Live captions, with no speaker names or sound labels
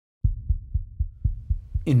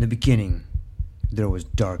In the beginning, there was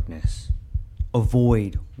darkness, a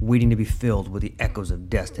void waiting to be filled with the echoes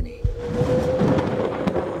of destiny.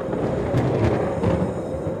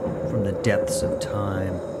 From the depths of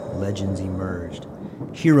time, legends emerged.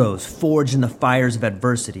 Heroes forged in the fires of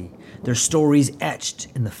adversity, their stories etched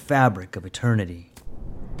in the fabric of eternity.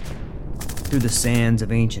 Through the sands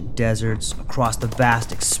of ancient deserts, across the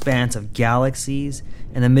vast expanse of galaxies,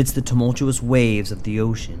 and amidst the tumultuous waves of the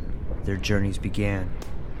ocean, their journeys began.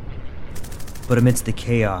 But amidst the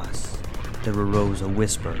chaos, there arose a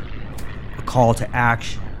whisper, a call to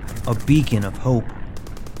action, a beacon of hope.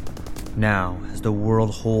 Now, as the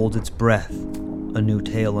world holds its breath, a new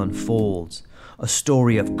tale unfolds, a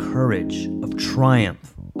story of courage, of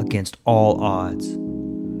triumph against all odds.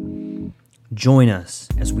 Join us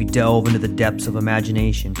as we delve into the depths of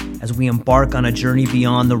imagination, as we embark on a journey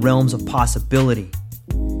beyond the realms of possibility.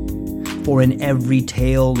 For in every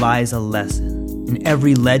tale lies a lesson, in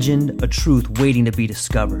every legend a truth waiting to be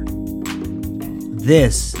discovered.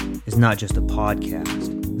 This is not just a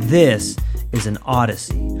podcast. This is an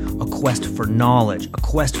odyssey, a quest for knowledge, a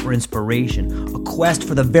quest for inspiration, a quest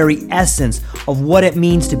for the very essence of what it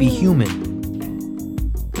means to be human.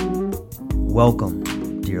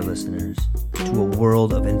 Welcome, dear listeners, to a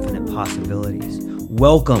world of infinite possibilities.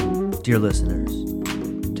 Welcome, dear listeners,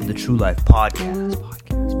 to the True Life Podcast.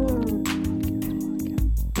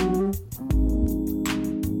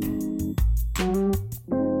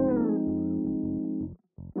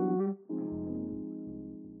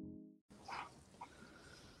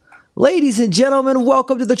 Ladies and gentlemen,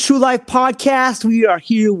 welcome to the True Life Podcast. We are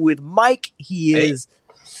here with Mike. He is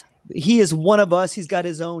one of us. He's got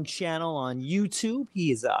his own channel on YouTube.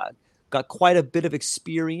 He's got quite a bit of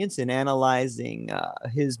experience in analyzing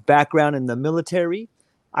his background in the military.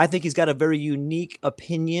 I think he's got a very unique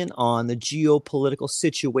opinion on the geopolitical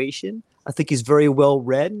situation. I think he's very well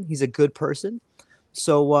read. He's a good person.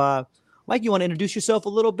 So, Mike, you want to introduce yourself a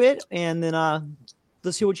little bit, and then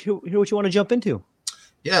let's hear what you want to jump into.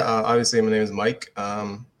 Yeah, obviously my name is Mike.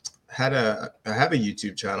 I have a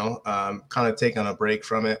YouTube channel, kind of taking a break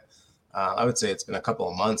from it. I would say it's been a couple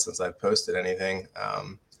of months since I've posted anything.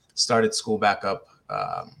 Started school back up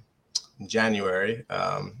in January.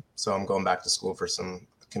 So I'm going back to school for some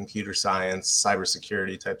computer science,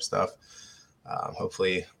 cybersecurity type stuff.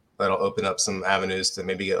 Hopefully that'll open up some avenues to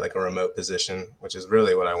maybe get like a remote position, which is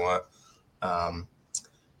really what I want.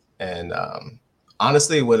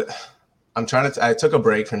 Honestly, I took a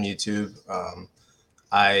break from YouTube.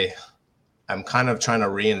 I'm kind of trying to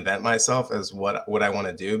reinvent myself as what I want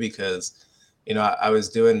to do, because, I was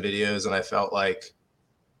doing videos and I felt like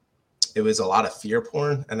it was a lot of fear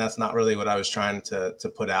porn, and that's not really what I was trying to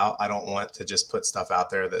put out. I don't want to just put stuff out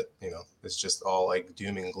there that, is just all like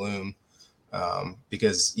doom and gloom,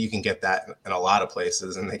 because you can get that in a lot of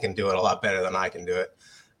places and they can do it a lot better than I can do it.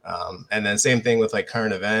 And then same thing with like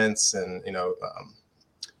current events and,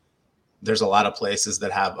 there's a lot of places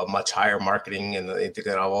that have a much higher marketing and they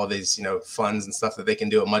have all these, funds and stuff that they can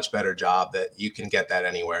do a much better job, that you can get that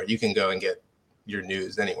anywhere. You can go and get your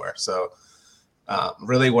news anywhere. So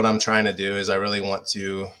really what I'm trying to do is I really want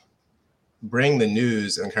to bring the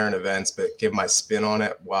news and current events, but give my spin on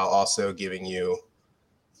it while also giving you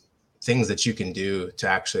things that you can do to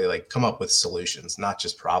actually like come up with solutions, not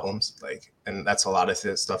just problems. And that's a lot of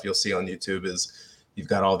stuff you'll see on YouTube is you've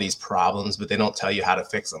got all these problems, but they don't tell you how to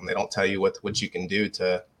fix them. They don't tell you what you can do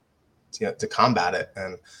to combat it.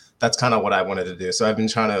 And that's kind of what I wanted to do. So I've been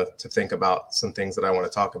trying to think about some things that I want to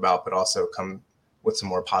talk about, but also come with some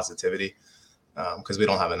more positivity, because we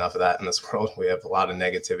don't have enough of that in this world. We have a lot of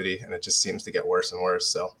negativity and it just seems to get worse and worse.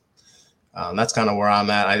 So that's kind of where I'm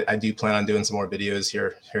at. I do plan on doing some more videos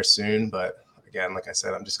here soon. But again, like I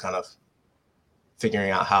said, I'm just kind of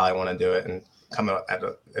figuring out how I want to do it and come at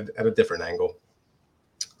a different angle.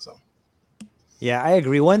 So, yeah, I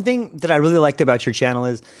agree. One thing that I really liked about your channel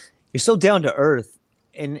is you're so down to earth.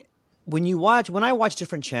 And when I watch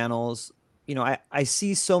different channels, I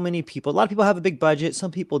see so many people. A lot of people have a big budget.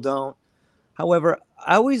 Some people don't. However,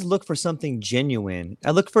 I always look for something genuine.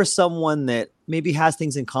 I look for someone that maybe has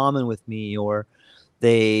things in common with me, or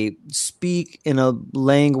they speak in a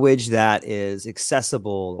language that is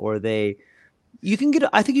accessible, or I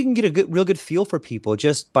think you can get a real good feel for people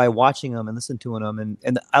just by watching them and listening to them.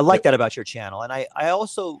 And I like that about your channel. And I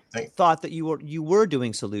also thought that you were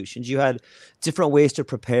doing solutions. You had different ways to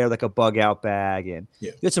prepare, like a bug out bag. And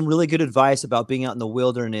you had some really good advice about being out in the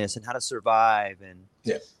wilderness and how to survive. And,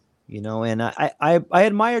 and I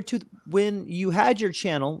admired too, when you had your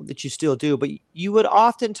channel, that you still do, but you would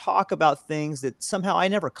often talk about things that somehow I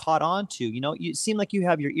never caught on to. You seem like you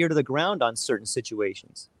have your ear to the ground on certain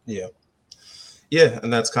situations. Yeah. Yeah,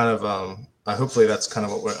 and that's kind of hopefully that's kind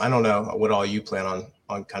of what I don't know what all you plan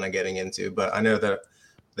on kind of getting into, but I know that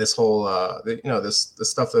this whole this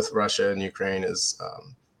stuff with Russia and Ukraine is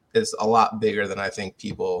a lot bigger than I think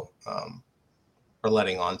people are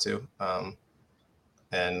letting on to.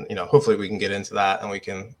 And hopefully we can get into that and we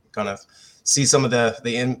can kind of see some of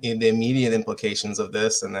the immediate implications of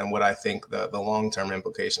this, and then what I think the long-term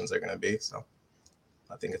implications are going to be. So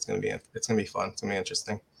I think it's going to be fun. It's going to be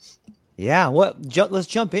interesting. Yeah, let's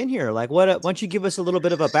jump in here. Like, why don't you give us a little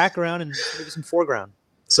bit of a background and maybe some foreground?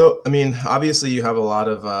 So, I mean, obviously you have a lot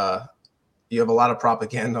of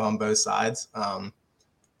propaganda on both sides.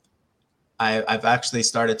 I've actually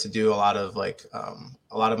started to do a lot of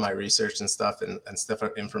my research and stuff, and stuff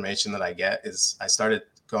information that I get is I started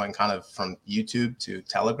going kind of from YouTube to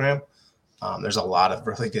Telegram. There's a lot of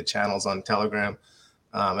really good channels on Telegram,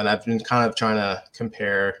 and I've been kind of trying to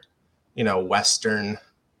compare, Western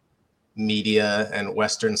media and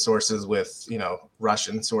Western sources with,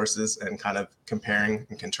 Russian sources, and kind of comparing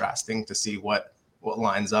and contrasting to see what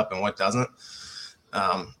lines up and what doesn't.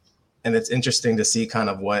 And it's interesting to see kind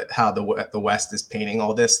of how the West is painting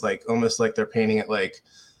all this, like almost like they're painting it like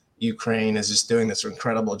Ukraine is just doing this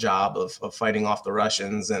incredible job of fighting off the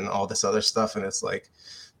Russians and all this other stuff. And it's like,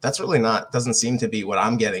 that's really doesn't seem to be what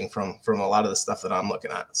I'm getting from a lot of the stuff that I'm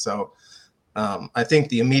looking at. So I think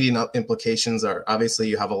the immediate implications are obviously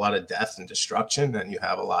you have a lot of death and destruction, and you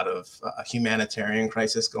have a lot of humanitarian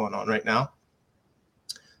crisis going on right now.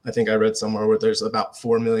 I think I read somewhere where there's about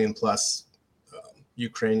 4 million plus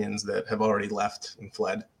Ukrainians that have already left and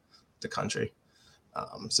fled the country.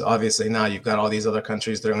 So obviously now you've got all these other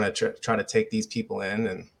countries that are going to try to take these people in.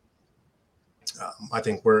 And I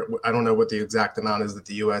think I don't know what the exact amount is that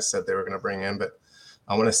the U.S. said they were going to bring in, but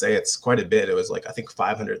I want to say it's quite a bit. It was like, I think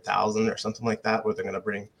 500,000 or something like that, where they're going to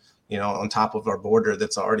bring, on top of our border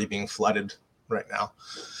that's already being flooded right now.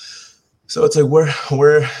 So it's like,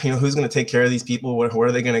 where who's going to take care of these people? Where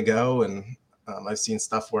are they going to go? And I've seen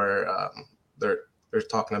stuff where they're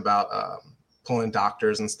talking about pulling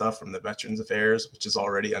doctors and stuff from the Veterans Affairs, which is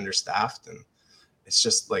already understaffed. And it's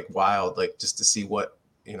just like wild, like just to see what,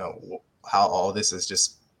 how all this is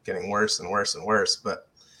just getting worse and worse and worse. But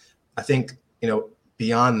I think,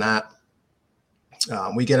 beyond that,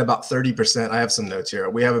 we get about 30%. I have some notes here.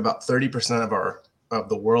 We have about 30% of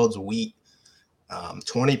the world's wheat,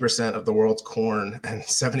 20% of the world's corn, and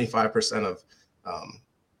 75% of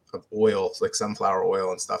oil, like sunflower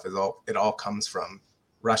oil and stuff. It all comes from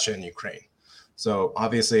Russia and Ukraine. So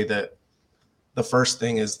obviously the first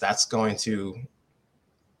thing is that's going to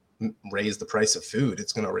raise the price of food.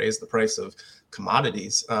 It's going to raise the price of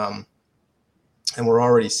commodities. And we're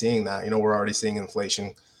already seeing that. We're already seeing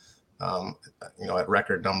inflation, at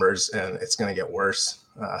record numbers, and it's going to get worse.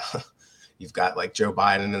 You've got like Joe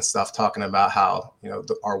Biden and stuff talking about how,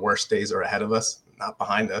 our worst days are ahead of us, not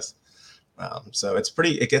behind us. So it's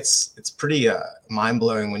pretty mind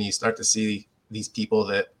blowing when you start to see these people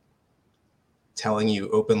that telling you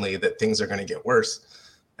openly that things are going to get worse.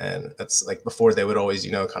 And that's like, before they would always,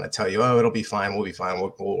 kind of tell you, oh, it'll be fine. We'll be fine.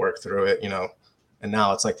 We'll work through it, And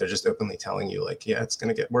now it's like they're just openly telling you, like, yeah, it's going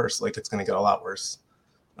to get worse. Like, it's going to get a lot worse.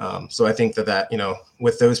 So I think that,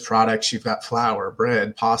 with those products, you've got flour,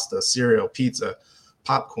 bread, pasta, cereal, pizza,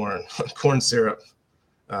 popcorn, corn syrup,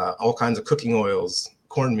 all kinds of cooking oils,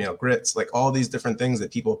 cornmeal, grits, like all these different things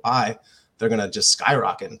that people buy, they're going to just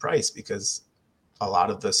skyrocket in price because a lot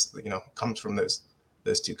of this, comes from those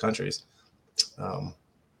two countries.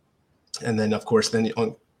 And then, of course,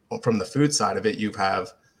 from the food side of it, you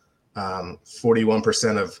have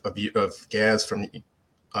 41% of gas from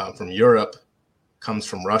Europe comes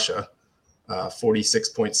from Russia.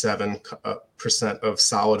 46.7% of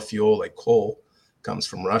solid fuel, like coal, comes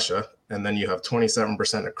from Russia. And then you have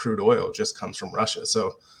 27% of crude oil just comes from Russia.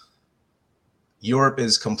 So Europe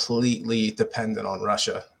is completely dependent on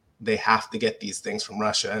Russia. They have to get these things from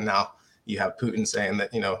Russia. And now you have Putin saying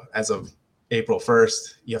that, as of April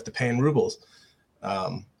 1st, you have to pay in rubles.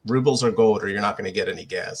 Rubles or gold, or you're not going to get any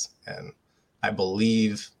gas. And I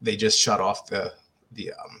believe they just shut off the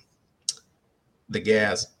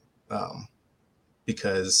gas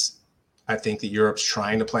because I think that Europe's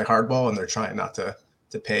trying to play hardball and they're trying not to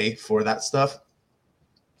pay for that stuff.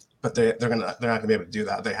 But they're not gonna be able to do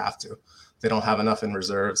that. They have to. They don't have enough in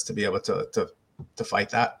reserves to be able to fight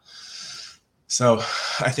that. So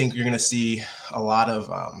I think you're going to see a lot of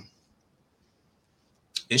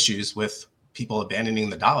issues with people abandoning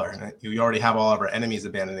the dollar. And you already have all of our enemies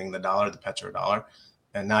abandoning the dollar, the petrodollar.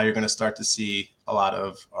 And now you're going to start to see a lot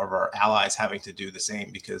of our allies having to do the same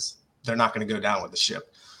because they're not going to go down with the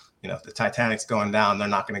ship. The Titanic's going down, they're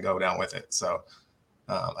not going to go down with it. So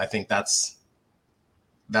I think that's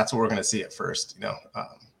that's what we're going to see at first,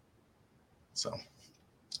 so.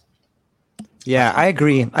 Yeah, I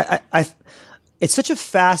agree. It's such a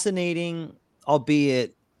fascinating,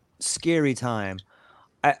 albeit scary time.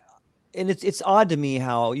 And it's odd to me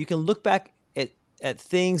how you can look back at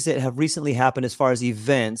things that have recently happened as far as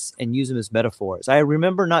events and use them as metaphors. I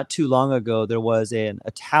remember not too long ago there was an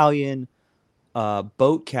Italian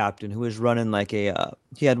boat captain who was running like he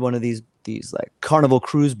had one of these like Carnival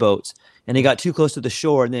cruise boats, and he got too close to the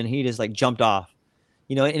shore, and then he just like jumped off.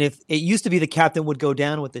 And if it used to be the captain would go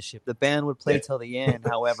down with the ship, the band would play till the end.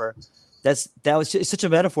 However, that was just such a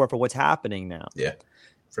metaphor for what's happening now. Yeah,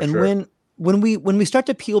 for sure. When we start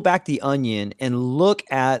to peel back the onion and look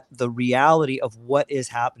at the reality of what is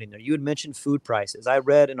happening there, you had mentioned food prices. I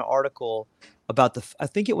read an article about I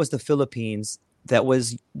think it was the Philippines that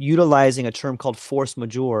was utilizing a term called force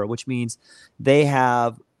majeure, which means they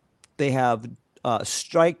have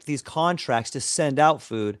striked these contracts to send out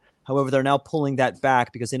food. However, they're now pulling that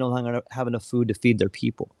back because they no longer have enough food to feed their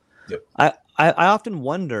people. Yep. I often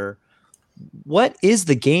wonder, what is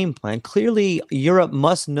the game plan? Clearly, Europe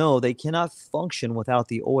must know they cannot function without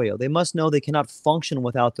the oil. They must know they cannot function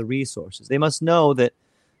without the resources. They must know that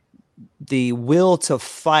the will to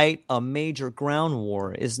fight a major ground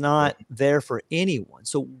war is not there for anyone.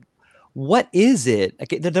 So what is it?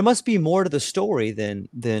 There must be more to the story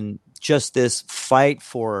than just this fight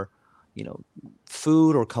for,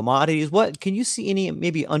 food or commodities. What can you see any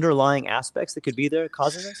maybe underlying aspects that could be there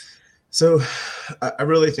causing this? So I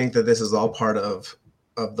really think that this is all part of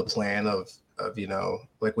the plan of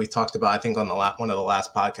like we talked about, I think on one of the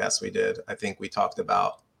last podcasts we did, I think we talked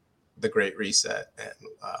about the Great Reset and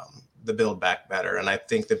the Build Back Better. And I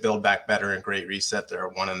think the Build Back Better and Great Reset, they're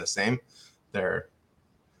one and the same. They're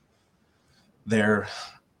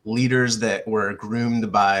leaders that were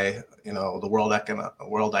groomed by, the World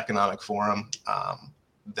Economic Forum,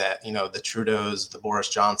 that, the Trudeaus, the Boris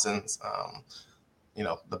Johnsons,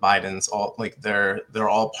 the Bidens, all like they're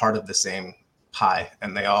all part of the same pie,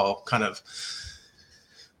 and they all kind of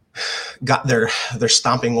got their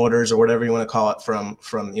stomping orders or whatever you want to call it from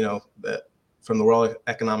the World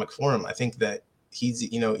Economic Forum. I think that he's,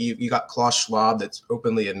 you got Klaus Schwab that's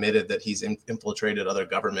openly admitted that he's infiltrated other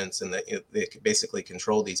governments and that they basically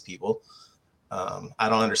control these people. I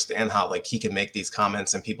don't understand how like he can make these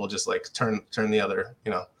comments and people just like turn the other,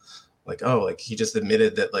 like, oh, like he just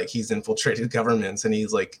admitted that like he's infiltrated governments and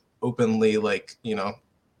he's like openly like,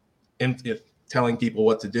 telling people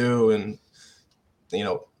what to do and,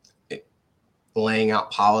 laying out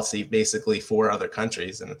policy basically for other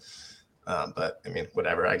countries. And, but I mean,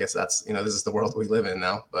 whatever, I guess that's, this is the world we live in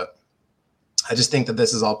now, but I just think that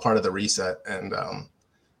this is all part of the reset, and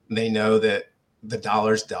they know that the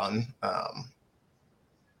dollar's done.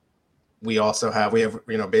 We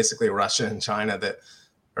have, basically Russia and China that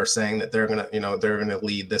are saying that they're going to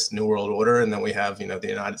lead this new world order. And then we have, the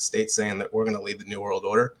United States saying that we're going to lead the new world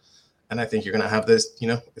order. And I think you're going to have this,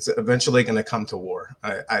 it's eventually going to come to war.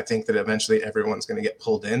 I think that eventually everyone's going to get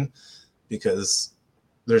pulled in because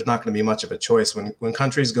there's not going to be much of a choice. When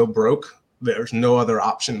countries go broke, there's no other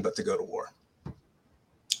option but to go to war.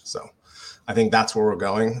 So I think that's where we're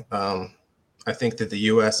going. I think that the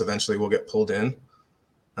U.S. eventually will get pulled in,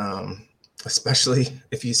 especially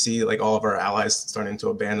if you see like all of our allies starting to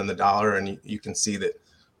abandon the dollar, and you can see that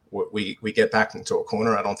we get back into a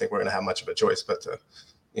corner. I don't think we're going to have much of a choice but to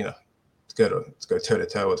go toe to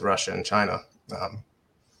toe with Russia and China.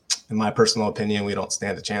 In my personal opinion, we don't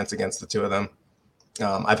stand a chance against the two of them.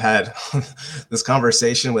 I've had this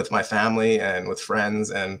conversation with my family and with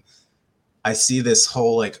friends, and I see this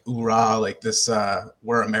whole like hoorah, like this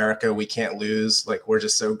we're America, we can't lose, like we're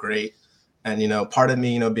just so great. And part of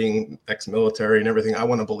me, being ex-military and everything, I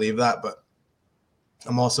want to believe that, but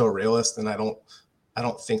I'm also a realist, and I don't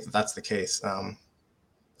think that that's the case.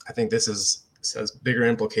 I think this has bigger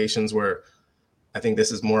implications where I think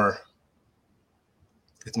this is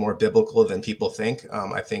it's more biblical than people think.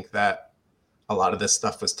 I think that a lot of this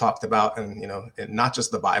stuff was talked about, and and not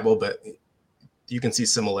just the Bible, but you can see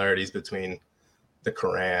similarities between the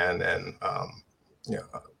Quran and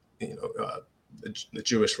the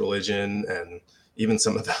Jewish religion, and even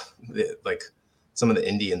some of the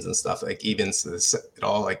Indians and stuff. Like even it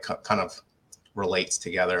all like kind of relates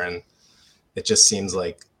together, and it just seems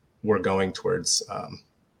like we're going towards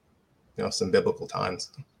some biblical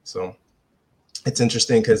times. So it's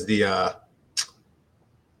interesting because the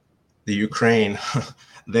Ukraine,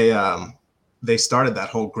 they started that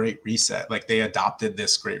whole Great Reset. Like they adopted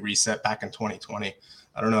this Great Reset back in 2020.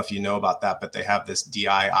 I don't know if you know about that, but they have this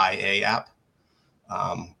DIIA app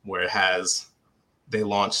where they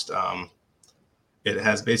launched It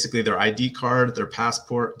has basically their ID card, their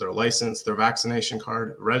passport, their license, their vaccination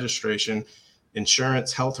card, registration,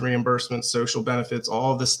 insurance, health reimbursements, social benefits,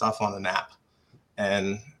 all of this stuff on an app.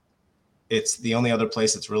 And it's the only other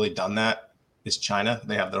place that's really done that is China.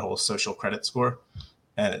 They have their whole social credit score.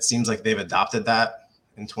 And it seems like they've adopted that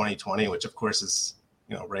in 2020, which of course is,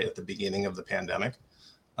 right at the beginning of the pandemic.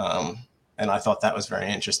 And I thought that was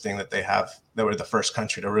very interesting that they were the first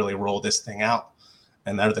country to really roll this thing out.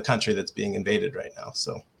 And they're the country that's being invaded right now.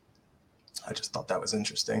 So I just thought that was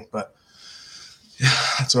interesting. But yeah,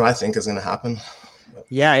 that's what I think is going to happen.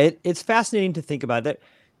 Yeah, it's fascinating to think about that.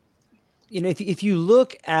 If you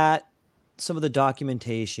look at some of the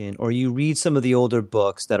documentation or you read some of the older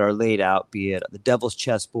books that are laid out, be it The Devil's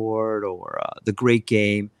Chessboard or The Great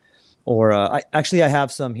Game, or I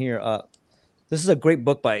have some here. This is a great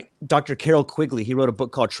book by Dr. Carroll Quigley. He wrote a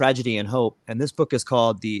book called Tragedy and Hope. And this book is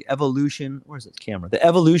called The Evolution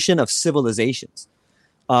of Civilizations.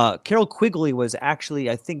 Carroll Quigley was actually,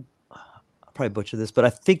 I think, I'll probably butcher this, but I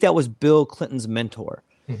think that was Bill Clinton's mentor,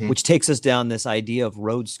 which takes us down this idea of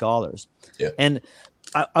Rhodes Scholars. Yeah. And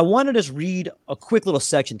I want to just read a quick little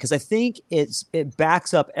section because I think it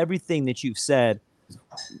backs up everything that you've said,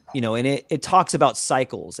 and it talks about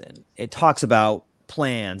cycles and it talks about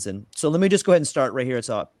plans. And so let me just go ahead and start right here. This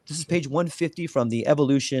is page 150 from The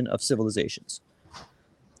Evolution of Civilizations.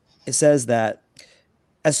 It says that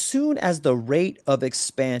as soon as the rate of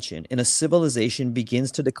expansion in a civilization begins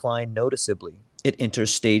to decline noticeably, it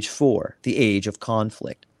enters stage 4, the age of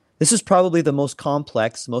conflict. This is probably the most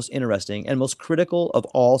complex, most interesting, and most critical of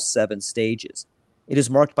all 7 stages. It is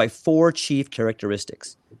marked by 4 chief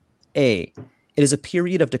characteristics. A, it is a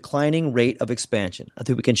period of declining rate of expansion. I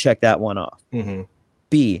think we can check that one off. Mm-hmm.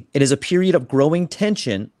 B, it is a period of growing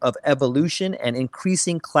tension of evolution and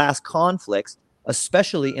increasing class conflicts,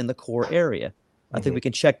 especially in the core area. I think we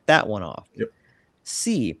can check that one off. Yep.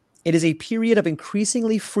 C, it is a period of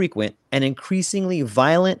increasingly frequent and increasingly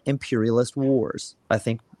violent imperialist wars. I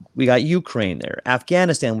think we got Ukraine there.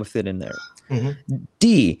 Afghanistan would fit in there. Mm-hmm.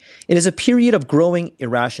 D, it is a period of growing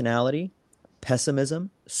irrationality, pessimism,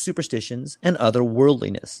 superstitions, and other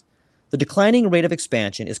worldliness. The declining rate of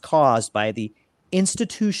expansion is caused by the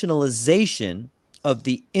institutionalization of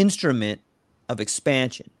the instrument of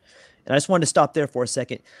expansion. And I just wanted to stop there for a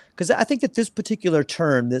second, because I think that this particular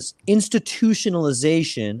term, this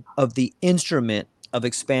institutionalization of the instrument of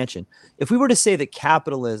expansion, if we were to say that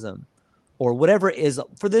capitalism or whatever is,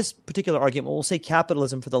 for this particular argument, we'll say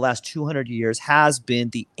capitalism for the last 200 years has been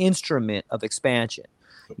the instrument of expansion.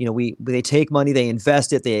 They take money, they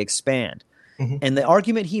invest it, they expand. Mm-hmm. And the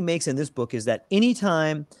argument he makes in this book is that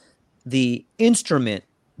anytime the instrument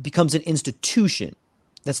becomes an institution,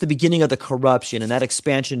 that's the beginning of the corruption, and that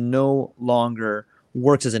expansion no longer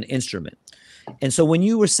works as an instrument. And so when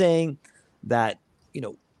you were saying that,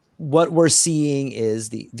 what we're seeing is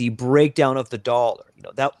the breakdown of the dollar,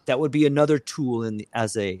 that would be another tool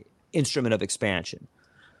as a instrument of expansion.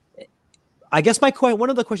 I guess one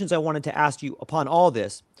of the questions I wanted to ask you upon all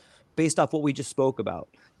this, based off what we just spoke about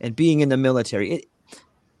and being in the military,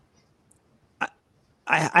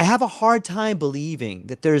 I have a hard time believing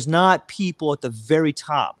that there's not people at the very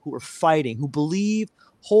top who are fighting, who believe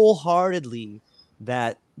wholeheartedly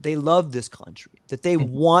that they love this country, that they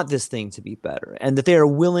want this thing to be better, and that they are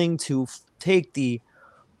willing to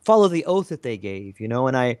follow the oath that they gave,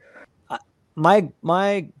 And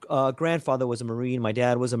my grandfather was a Marine, my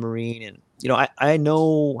dad was a Marine, and I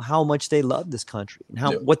know how much they love this country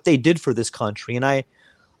and what they did for this country, and I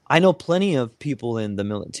know plenty of people in the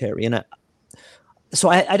military, and so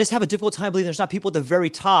I just have a difficult time believing there's not people at the very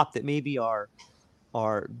top that maybe are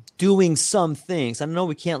doing some things. I know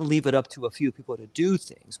we can't leave it up to a few people to do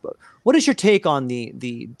things, but what is your take on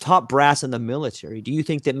the top brass in the military? Do you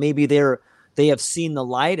think that maybe they have seen the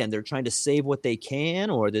light and they're trying to save what they can,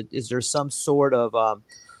 or is there some sort of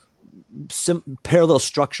some parallel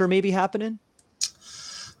structure maybe happening?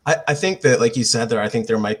 I think that, like you said there, I think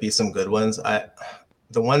there might be some good ones.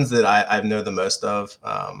 The ones that I know the most of,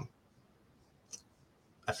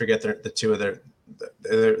 I forget the two of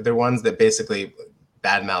they're ones that basically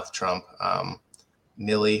badmouth Trump,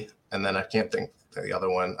 Milley, and then I can't think the other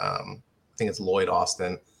one. I think it's Lloyd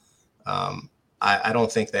Austin. I don't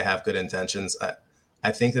think they have good intentions.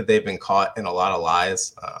 I think that they've been caught in a lot of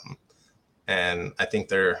lies, and I think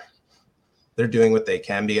they're doing what they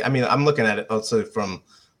can be. I mean, I'm looking at it also from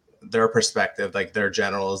their perspective. Like, they're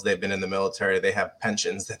generals, they've been in the military, they have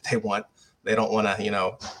pensions that they want. They don't want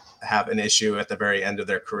to, have an issue at the very end of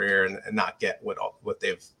their career and not get what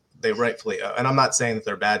they rightfully owe. And I'm not saying that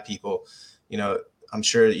they're bad people. I'm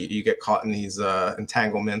sure you get caught in these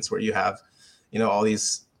entanglements where you have, all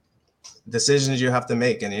these decisions you have to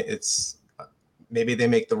make, and it's maybe they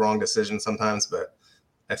make the wrong decision sometimes, but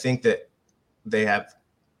I think that they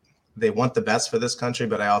want the best for this country,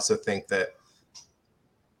 but I also think that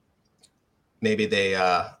maybe they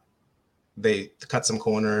cut some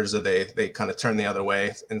corners, or they kind of turn the other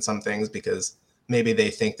way in some things, because maybe they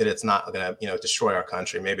think that it's not going to, destroy our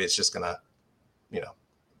country. Maybe it's just going to,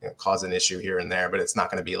 cause an issue here and there, but it's not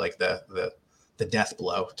going to be like the death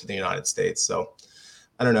blow to the United States. So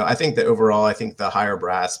I don't know. I think that overall, I think the higher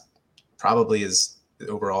brass probably is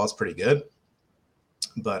pretty good.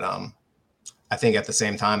 But I think at the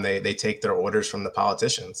same time, they take their orders from the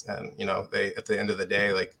politicians, and, they, at the end of the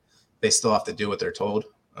day, like, they still have to do what they're told.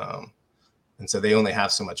 And so they only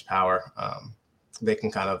have so much power. They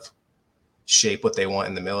can kind of shape what they want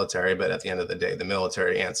in the military, but at the end of the day, the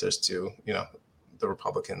military answers to, the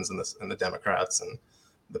Republicans and the Democrats and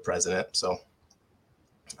the president. So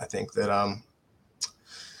I think that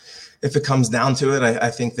if it comes down to it,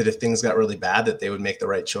 I think that if things got really bad, that they would make the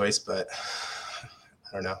right choice. But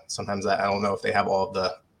I don't know. Sometimes I don't know if they have all of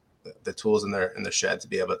the tools in their shed to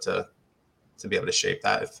be able to shape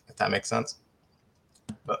that, if that makes sense.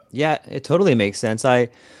 But yeah, it totally makes sense.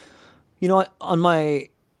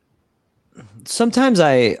 Sometimes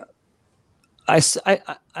I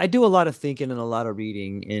do a lot of thinking and a lot of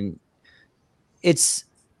reading, and it's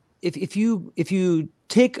if you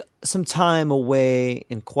take some time away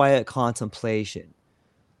in quiet contemplation,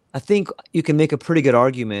 I think you can make a pretty good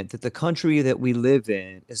argument that the country that we live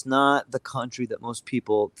in is not the country that most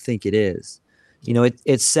people think it is.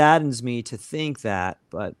 It saddens me to think that,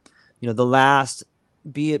 but the last,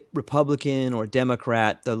 be it Republican or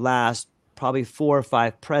Democrat, the last probably 4 or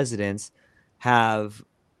 5 presidents have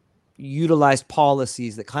utilized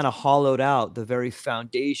policies that kind of hollowed out the very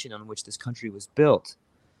foundation on which this country was built.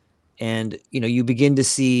 And, you begin to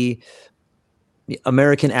see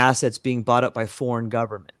American assets being bought up by foreign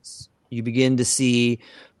governments. You begin to see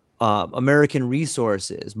American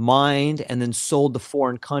resources mined and then sold to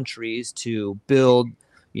foreign countries to build,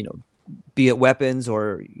 be it weapons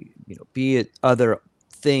or, be it other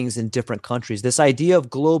things in different countries. This idea of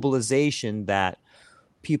globalization that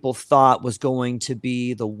people thought was going to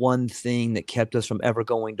be the one thing that kept us from ever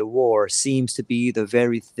going to war seems to be the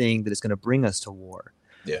very thing that is going to bring us to war.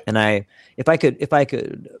 Yeah. And if I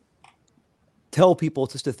could tell people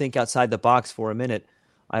just to think outside the box for a minute,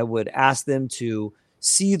 I would ask them to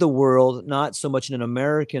see the world not so much in an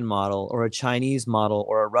American model or a Chinese model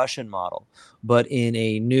or a Russian model, but in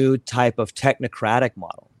a new type of technocratic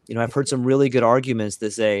model. I've heard some really good arguments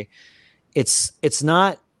that say it's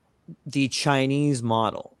not the Chinese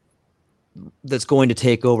model that's going to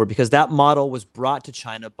take over, because that model was brought to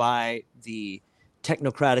China by the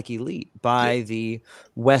technocratic elite, by the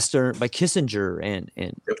Western, by Kissinger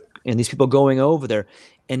and these people going over there,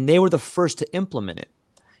 and they were the first to implement it.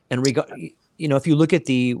 And if you look at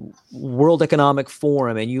the World Economic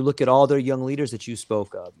Forum and you look at all their young leaders that you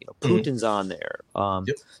spoke of, Putin's on there.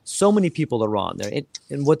 So many people are on there.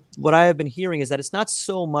 And what I have been hearing is that it's not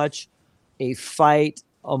so much a fight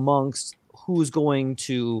amongst who's going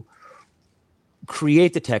to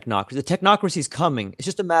create the technocracy. The technocracy is coming. It's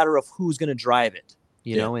just a matter of who's going to drive it,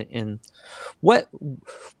 know. And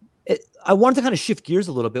I wanted to kind of shift gears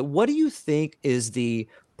a little bit. What do you think is the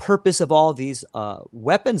purpose of all these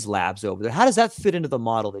weapons labs over there? How does that fit into the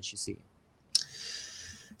model that you see?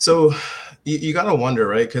 So you got to wonder,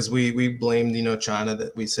 right? Because we blamed, China,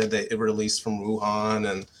 that we said that it released from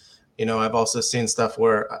Wuhan. And, I've also seen stuff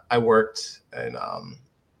where I worked in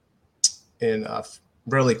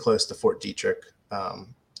really close to Fort Detrick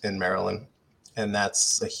in Maryland. And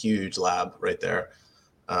that's a huge lab right there.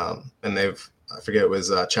 And I forget, it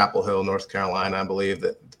was Chapel Hill, North Carolina, I believe,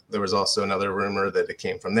 that there was also another rumor that it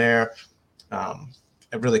came from there.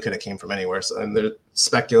 It really could have came from anywhere. So, and they're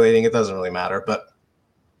speculating, it doesn't really matter. But,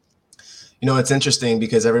 it's interesting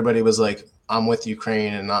because everybody was like, I'm with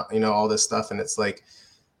Ukraine and not, all this stuff. And it's like,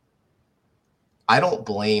 I don't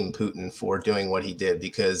blame Putin for doing what he did,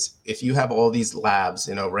 because if you have all these labs,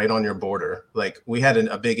 right on your border, like we had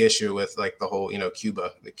a big issue with like the whole,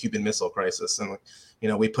 Cuba, the Cuban Missile Crisis. And,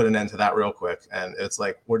 we put an end to that real quick. And it's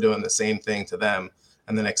like, we're doing the same thing to them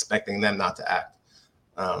and then expecting them not to act.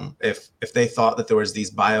 If they thought that there was these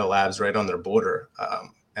bio labs right on their border,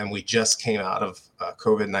 and we just came out of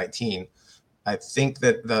COVID-19, I think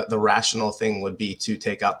that the rational thing would be to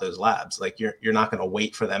take out those labs. Like you're not going to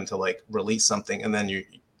wait for them to like release something. And then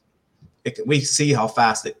we see how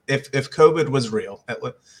fast if COVID was real,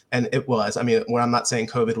 and it was, when I'm not saying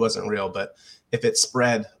COVID wasn't real, but if it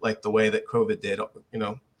spread like the way that COVID did,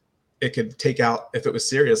 it could take out, if it was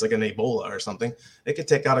serious, like an Ebola or something, it could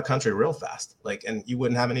take out a country real fast. Like, and you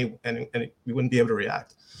wouldn't have any you wouldn't be able to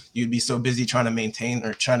react. You'd be so busy trying to maintain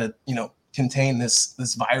or trying to, contain this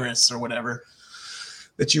virus or whatever,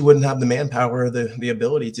 that you wouldn't have the manpower or the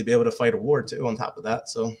ability to be able to fight a war too, on top of that.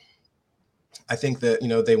 So I think that,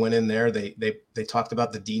 they went in there, they talked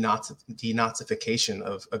about the denazification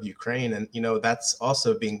of Ukraine. And, that's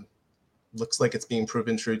also looks like it's being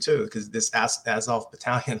proven true too, because this Azov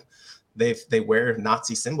battalion, they wear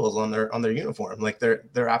Nazi symbols on their uniform. Like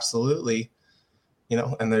they're absolutely,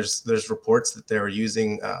 and there's reports that they were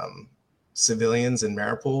using civilians in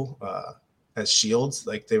Mariupol as shields.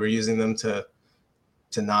 Like they were using them to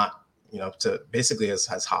not, to basically as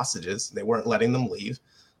hostages. They weren't letting them leave.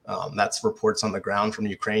 That's reports on the ground from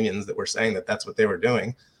Ukrainians that were saying that that's what they were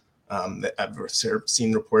doing. I've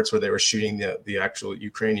seen reports where they were shooting the actual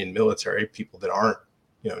Ukrainian military, people that aren't,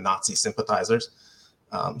 Nazi sympathizers.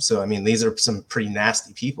 So, I mean, these are some pretty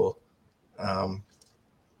nasty people.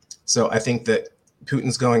 So I think that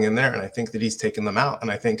Putin's going in there, and I think that he's taking them out.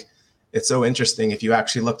 And I think it's so interesting. If you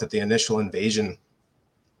actually looked at the initial invasion,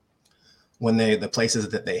 when the places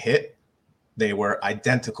that they hit, they were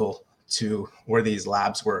identical to where these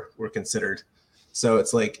labs were considered. So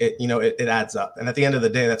it's like, it adds up. And at the end of the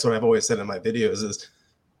day, that's what I've always said in my videos is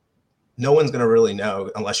no one's going to really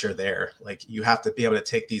know unless you're there. Like you have to be able to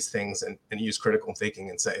take these things and use critical thinking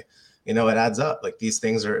and say, it adds up. Like these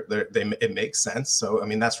things it makes sense. So, I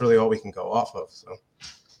mean, that's really all we can go off of. So,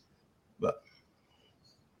 but.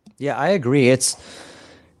 Yeah, I agree. It's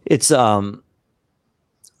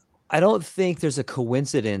I don't think there's a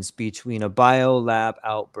coincidence between a biolab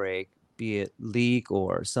outbreak, be it leak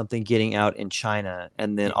or something getting out in China,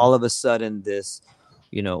 and then all of a sudden this,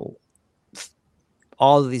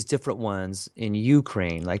 all of these different ones in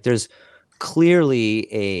Ukraine. Like there's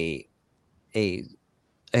clearly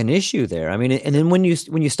an issue there. I mean, and then when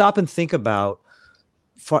you stop and think about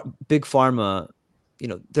big pharma,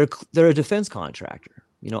 they're a defense contractor.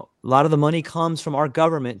 A lot of the money comes from our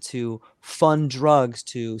government to fund drugs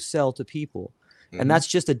to sell to people. And that's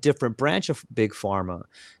just a different branch of big pharma.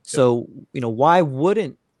 So, why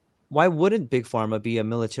wouldn't big pharma be a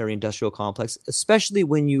military industrial complex, especially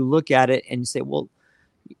when you look at it and you say, well,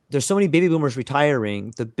 there's so many baby boomers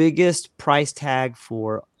retiring. The biggest price tag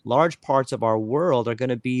for large parts of our world are going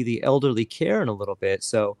to be the elderly care in a little bit.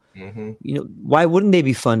 So, why wouldn't they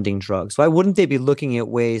be funding drugs? Why wouldn't they be looking at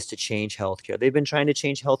ways to change healthcare? They've been trying to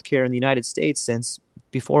change healthcare in the United States since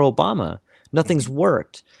before Obama. Nothing's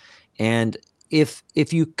worked. And if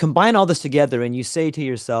you combine all this together and you say to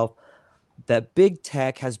yourself that big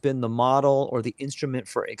tech has been the model or the instrument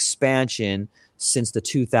for expansion since the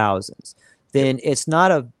 2000s, then it's not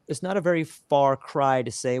a very far cry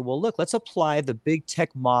to say, well, look, let's apply the big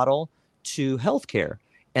tech model to healthcare.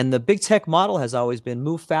 And the big tech model has always been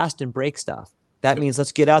move fast and break stuff. That means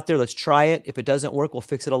let's get out there, let's try it. If it doesn't work, we'll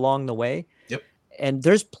fix it along the way. Yep. And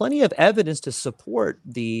there's plenty of evidence to support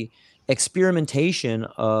the experimentation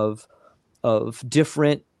of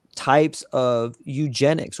different types of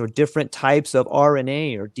eugenics or different types of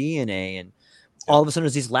RNA or DNA. And all of a sudden,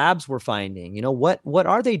 there's these labs we're finding. What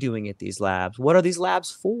are they doing at these labs? What are these labs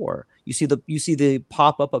for? You see the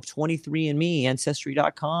pop up of 23andMe,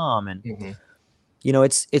 Ancestry.com, and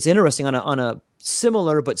it's interesting. On a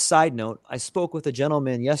similar but side note, I spoke with a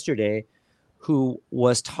gentleman yesterday who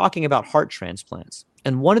was talking about heart transplants.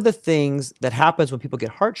 And one of the things that happens when people get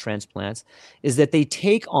heart transplants is that they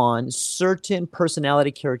take on certain personality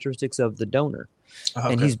characteristics of the donor.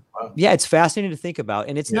 Okay. And it's fascinating to think about.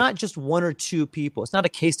 And it's not just one or two people. It's not a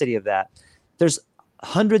case study of that. There's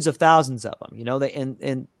hundreds of thousands of them,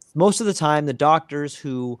 and most of the time the doctors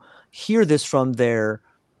who hear this from their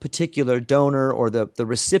particular donor or the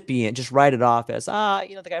recipient just write it off as, the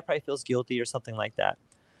guy probably feels guilty or something like that.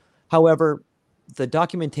 However, the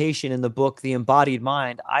documentation in the book, The Embodied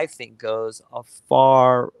Mind, I think goes a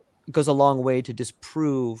long way to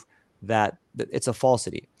disprove that it's a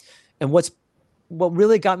falsity. And what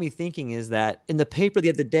really got me thinking is that in the paper the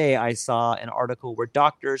other day, I saw an article where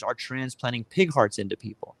doctors are transplanting pig hearts into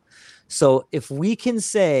people. So if we can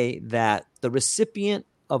say that the recipient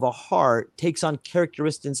of a heart takes on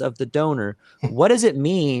characteristics of the donor, what does it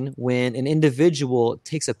mean when an individual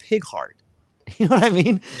takes a pig heart? You know what I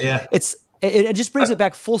mean? Yeah. It just brings it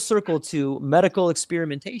back full circle to medical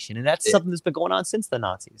experimentation. And that's something that's been going on since the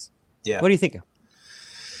Nazis. Yeah. What do you think?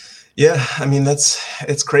 Yeah. I mean,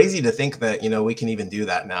 it's crazy to think that, we can even do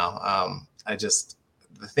that now.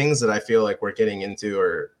 The things that I feel like we're getting into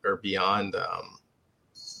are beyond,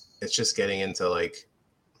 it's just getting into like,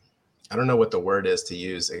 I don't know what the word is to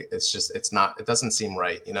use. It doesn't seem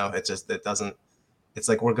right. It it's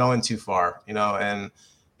like we're going too far, you know. And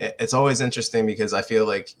it's always interesting because I feel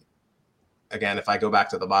like, again, if I go back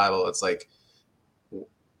to the Bible, it's like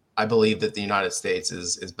I believe that the United States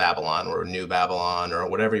is Babylon, or New Babylon, or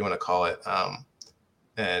whatever you want to call it.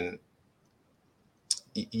 And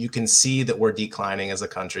you can see that we're declining as a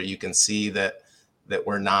country. You can see that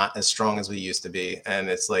we're not as strong as we used to be. And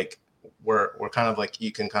it's like we're kind of like,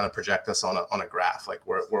 you can kind of project us on a graph, like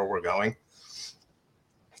where we're going.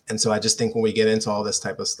 And so I just think when we get into all this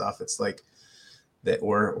type of stuff, it's like that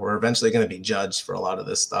we're eventually going to be judged for a lot of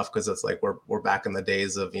this stuff, because it's like we're back in the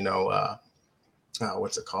days of, you know,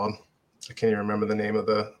 what's it called? I can't even remember the name of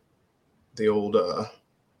the old.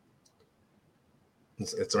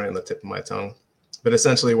 It's right on the tip of my tongue, but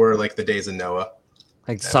essentially we're like the days of Noah,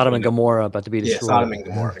 like Sodom and Gomorrah about to be destroyed. Yeah, Sodom and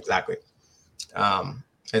Gomorrah, exactly.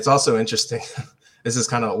 It's also interesting. This is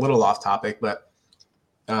kind of a little off topic, but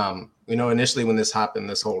you know, initially when this happened,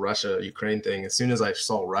 this whole Russia-Ukraine thing, as soon as I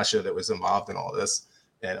saw Russia that was involved in all this,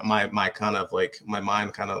 and my mind kind of like I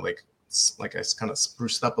kind of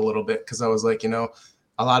spruced up a little bit, because I was like, you know,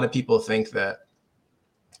 a lot of people think that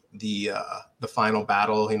the final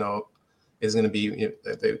battle, you know, is going to be, you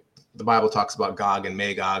know, the Bible talks about Gog and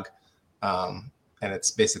Magog, and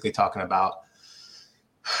it's basically talking about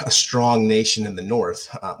a strong nation in the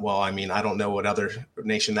north. Well, I mean, I don't know what other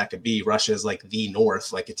nation that could be. Russia is like the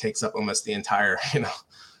north, like it takes up almost the entire, you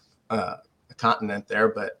know, continent there.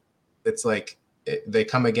 But it's like they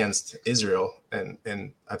come against Israel, and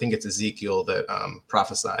I think it's Ezekiel that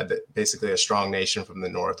prophesied that basically a strong nation from the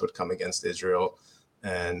north would come against Israel,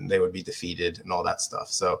 and they would be defeated and all that stuff.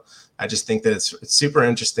 So I just think that it's super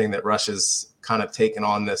interesting that Russia's kind of taking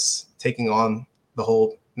on the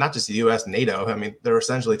whole, not just the U.S., NATO. I mean, they're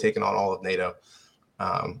essentially taking on all of NATO.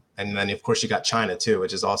 And then, of course, you got China, too,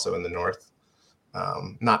 which is also in the north.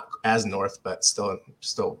 Not as north, but still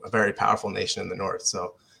a very powerful nation in the north.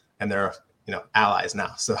 So, and they're, you know, allies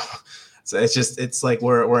now. So it's like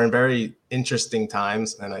we're in very interesting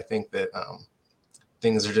times. And I think that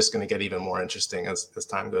things are just going to get even more interesting as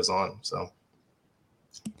time goes on. So.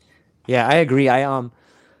 Yeah, I agree. I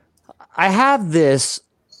have this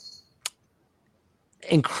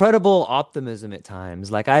incredible optimism at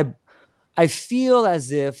times. Like I feel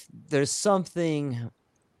as if there's something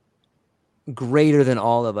greater than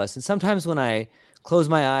all of us. And sometimes when I close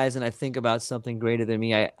my eyes and I think about something greater than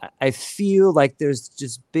me, I feel like there's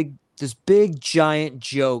just this big giant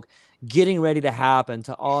joke getting ready to happen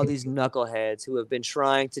to all these knuckleheads who have been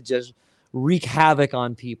trying to just wreak havoc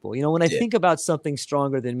on people. You know, when I think about something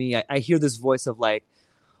stronger than me, I hear this voice of like,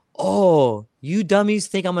 oh, you dummies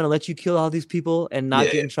think I'm going to let you kill all these people and not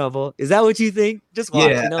get in trouble? Is that what you think? Just watch.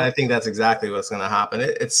 Yeah, you know? I think that's exactly what's going to happen.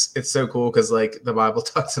 It's so cool, because like the Bible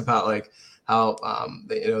talks about like how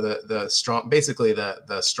you know, the strong, basically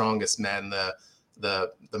the strongest men,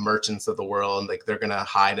 the merchants of the world, like they're going to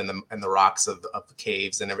hide in the rocks of the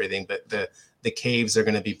caves and everything, but the caves are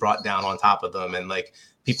going to be brought down on top of them, and like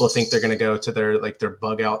people think they're going to go to their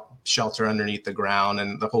bug out shelter underneath the ground,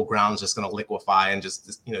 and the whole ground's just going to liquefy and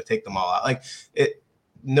just, you know, take them all out. Like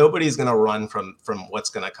nobody's going to run from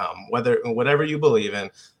what's going to come, whatever you believe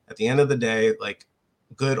in. At the end of the day, like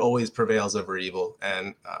good always prevails over evil.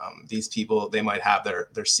 And these people, they might have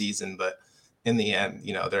their season, but in the end,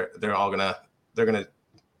 you know, they're all going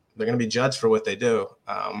to be judged for what they do.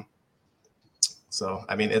 So,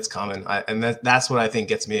 I mean, it's coming. And that's what I think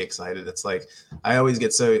gets me excited. It's like, I always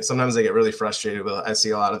get sometimes I get really frustrated, but I see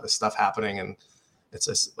a lot of this stuff happening, and it's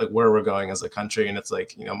just like where we're going as a country. And it's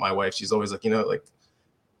like, you know, my wife, she's always like, you know, like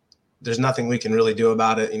there's nothing we can really do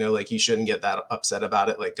about it. You know, like you shouldn't get that upset about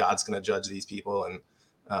it. Like God's going to judge these people. And,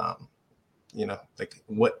 you know, like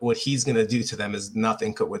what he's going to do to them is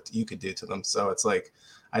nothing what you could do to them. So it's like,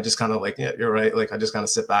 I just kind of like, yeah, you're right. Like, I just kind of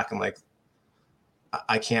sit back and like,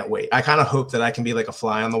 I can't wait. I kind of hope that I can be like a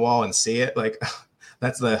fly on the wall and see it. Like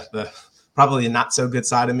that's the probably not so good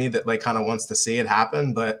side of me that like kind of wants to see it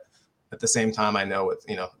happen. But at the same time, I know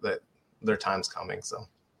you know, that their time's coming. So.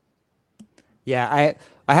 Yeah,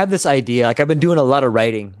 I have this idea. Like I've been doing a lot of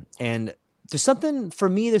writing, and there's something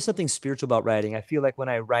spiritual about writing. I feel like when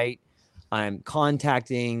I write, I'm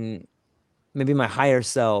contacting maybe my higher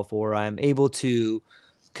self, or I'm able to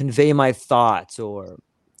convey my thoughts, or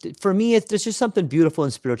for me, there's just something beautiful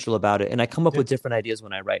and spiritual about it. And I come up with different ideas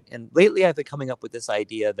when I write. And lately I've been coming up with this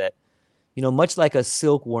idea that, you know, much like a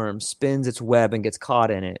silkworm spins its web and gets caught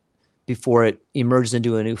in it before it emerges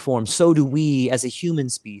into a new form, so do we as a human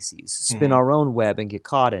species spin our own web and get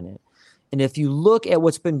caught in it. And if you look at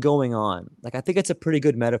what's been going on, like I think it's a pretty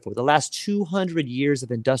good metaphor. The last 200 years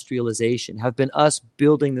of industrialization have been us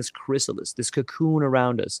building this chrysalis, this cocoon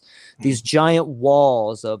around us, these giant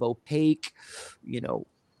walls of opaque, you know,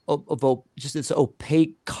 just this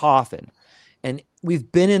opaque coffin. And we've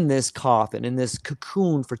been in this coffin, in this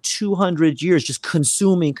cocoon for 200 years, just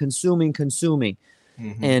consuming.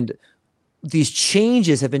 And these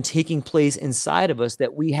changes have been taking place inside of us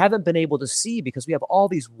that we haven't been able to see because we have all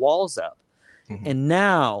these walls up. And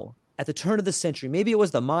now, at the turn of the century, maybe it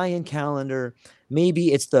was the Mayan calendar,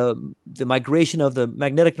 maybe it's the migration of the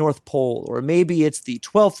magnetic North Pole, or maybe it's the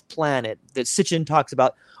 12th planet that Sitchin talks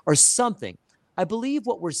about, or something. I believe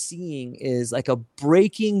what we're seeing is like a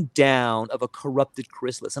breaking down of a corrupted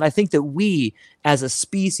chrysalis. And I think that we, as a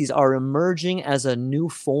species, are emerging as a new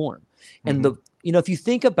form. And if you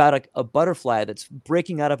think about a butterfly that's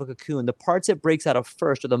breaking out of a cocoon, the parts it breaks out of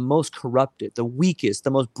first are the most corrupted, the weakest, the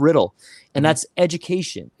most brittle. And that's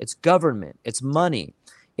education, it's government, it's money,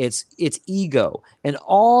 it's ego. And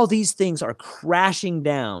all these things are crashing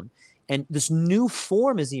down. And this new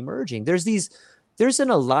form is emerging. There's an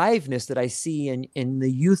aliveness that I see in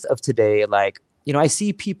the youth of today. Like, I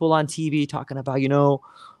see people on TV talking about,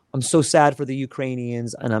 I'm so sad for the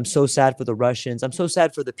Ukrainians, and I'm so sad for the Russians. I'm so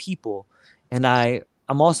sad for the people. And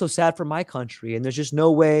I'm also sad for my country. And there's just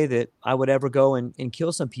no way that I would ever go and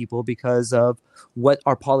kill some people because of what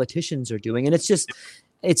our politicians are doing. And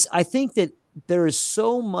I think that there is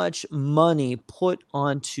so much money put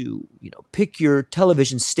onto, pick your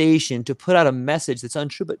television station to put out a message that's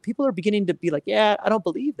untrue, but people are beginning to be like, yeah, I don't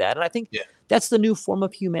believe that. And I think that's the new form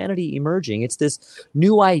of humanity emerging. It's this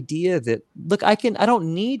new idea that, look, I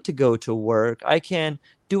don't need to go to work. I can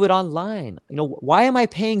do it online. Why am I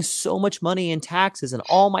paying so much money in taxes, and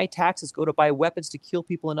all my taxes go to buy weapons to kill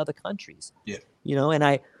people in other countries? And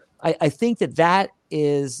I think that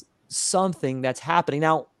is something that's happening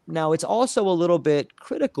now. It's also a little bit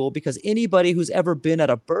critical because anybody who's ever been at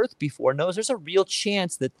a birth before knows there's a real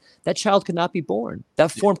chance that child could not be born.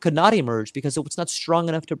 That form could not emerge because it's not strong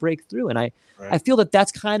enough to break through. And I feel that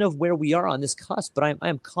that's kind of where we are on this cusp, but I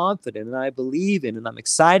am confident, and I believe in, and I'm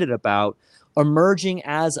excited about emerging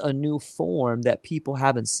as a new form that people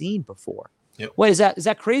haven't seen before. Wait, is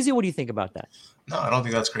that crazy? What do you think about that? No, I don't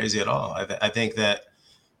think that's crazy at all. I think that,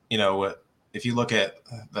 if you look at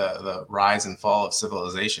the rise and fall of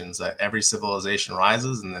civilizations, that every civilization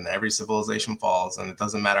rises and then every civilization falls, and it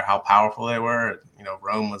doesn't matter how powerful they were.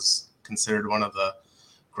 Rome was considered one of the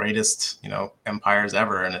greatest, empires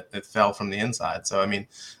ever, and it fell from the inside. So,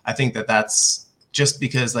 I think that that's just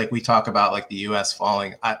because, like, we talk about like the U.S.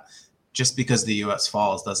 falling. Just because the U.S.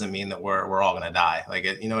 falls doesn't mean that we're all going to die. Like,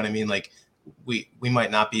 you know what I mean? Like, we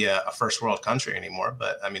might not be a first world country anymore,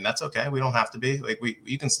 but that's okay. We don't have to be. Like,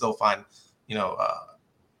 you can still find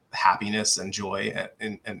happiness and joy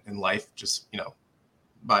in life, just,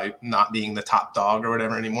 by not being the top dog or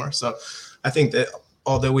whatever anymore. So I think that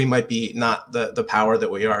although we might be not the power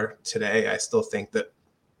that we are today, I still think that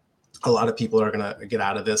a lot of people are going to get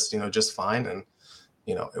out of this, just fine. And,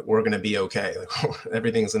 we're going to be okay. Like,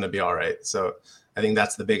 everything's going to be all right. So I think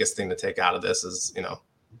that's the biggest thing to take out of this is,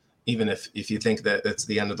 even if you think that it's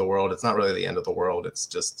the end of the world, it's not really the end of the world. It's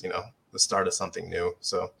just, the start of something new.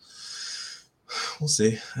 So we'll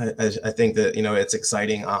see. I think that, it's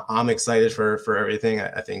exciting. I'm excited for everything.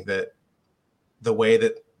 I think that the way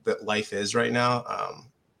that life is right now,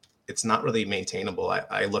 it's not really maintainable.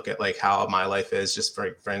 I look at like how my life is, just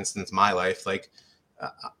for instance, my life, like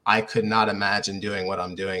I could not imagine doing what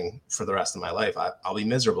I'm doing for the rest of my life. I'll be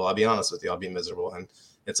miserable. I'll be honest with you. I'll be miserable. And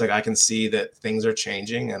it's like, I can see that things are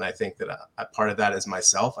changing. And I think that a part of that is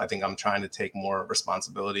myself. I think I'm trying to take more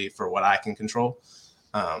responsibility for what I can control.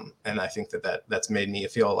 And I think that's made me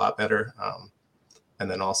feel a lot better. And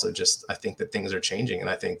then also just, I think that things are changing, and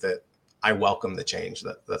I think that I welcome the change.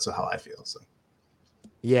 That's how I feel. So.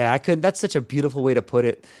 Yeah, that's such a beautiful way to put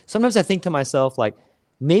it. Sometimes I think to myself, like,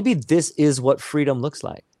 maybe this is what freedom looks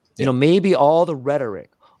like. Maybe all the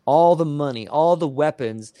rhetoric, all the money, all the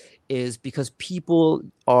weapons is because people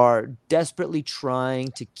are desperately trying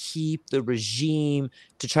to keep the regime,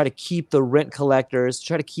 to try to keep the rent collectors, to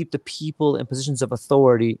try to keep the people in positions of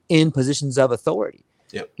authority.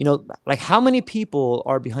 Like, how many people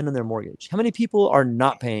are behind on their mortgage? How many people are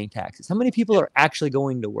not paying taxes? How many people are actually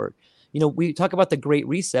going to work? We talk about the Great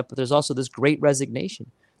Reset, but there's also this Great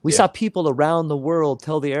Resignation. We saw people around the world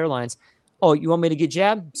tell the airlines, "Oh, you want me to get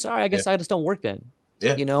jabbed? Sorry, I guess I just don't work then."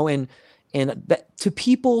 And to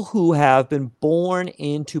people who have been born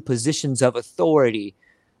into positions of authority,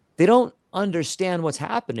 they don't understand what's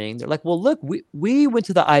happening. They're like, "Well, look, we went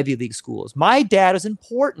to the Ivy League schools. My dad is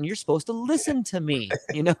important. You're supposed to listen to me."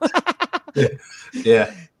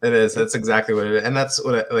 Yeah, it is. That's exactly what it is. And that's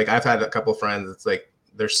what like I've had a couple friends. It's like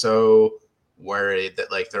they're so worried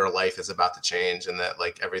that like their life is about to change and that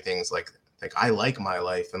like everything's like I like my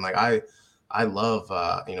life and like I love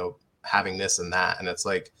having this and that. And it's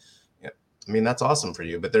like, I mean, that's awesome for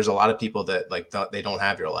you. But there's a lot of people that like they don't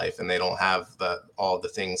have your life and they don't have all the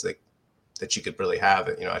things that you could really have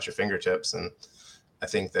at your fingertips. And I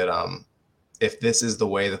think that if this is the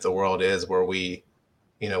way that the world is, where we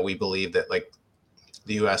believe that like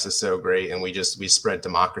the US is so great and we spread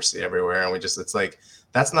democracy everywhere and it's like,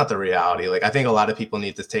 that's not the reality. Like, I think a lot of people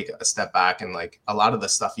need to take a step back and like a lot of the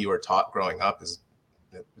stuff you were taught growing up it's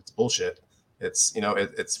bullshit. It's,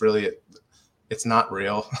 it's really, it's not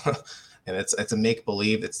real. And it's a make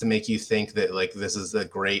believe. It's to make you think that like, this is a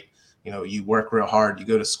great, you work real hard, you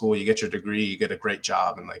go to school, you get your degree, you get a great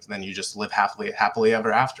job. And like, then you just live happily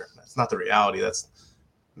ever after. That's not the reality. That's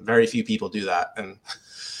very few people do that. And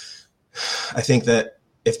I think that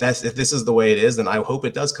if this is the way it is, then I hope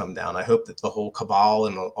it does come down. I hope that the whole cabal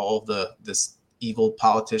and all of this evil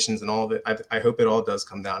politicians and all of it, I hope it all does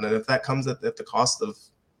come down. And if that comes at the cost of,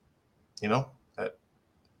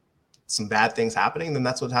 some bad things happening, then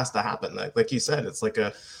that's what has to happen. Like you said, it's like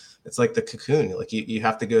the cocoon. Like you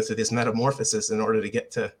have to go through this metamorphosis in order to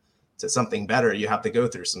get to something better. You have to go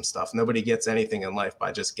through some stuff. Nobody gets anything in life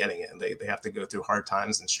by just getting it. They have to go through hard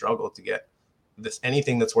times and struggle to get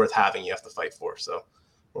anything that's worth having. You have to fight for. So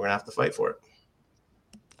we're gonna have to fight for it.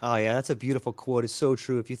 Oh yeah, that's a beautiful quote. It's so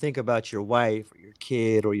true. If you think about your wife or your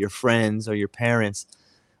kid or your friends or your parents,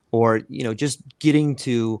 or just getting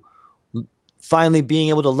to finally being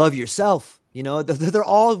able to love yourself, they're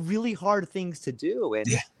all really hard things to do. And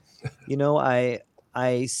yeah.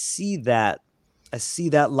 I see that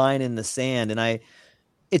line in the sand, and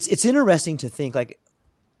it's interesting to think, like,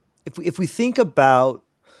 if we think about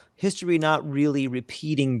history not really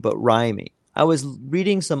repeating but rhyming. I was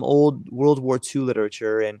reading some old World War II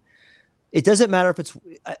literature, and it doesn't matter if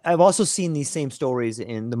I've also seen these same stories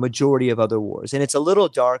in the majority of other wars, and it's a little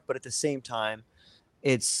dark, but at the same time,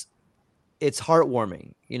 it's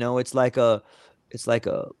heartwarming. It's like a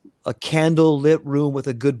candle lit room with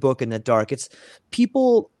a good book in the dark. It's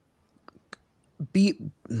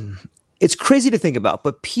crazy to think about,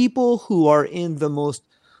 but people who are in the most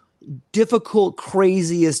difficult,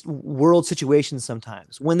 craziest world situations,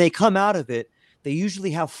 sometimes when they come out of it, they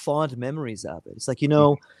usually have fond memories of it. It's like,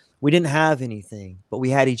 we didn't have anything, but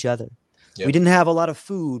we had each other. Yep. We didn't have a lot of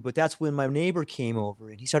food, but that's when my neighbor came over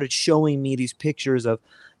and he started showing me these pictures of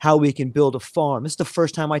how we can build a farm. This is the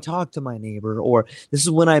first time I talked to my neighbor, or this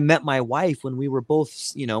is when I met my wife, when we were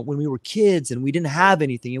both, when we were kids and we didn't have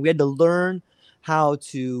anything, and we had to learn how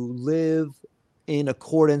to live in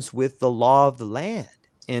accordance with the law of the land.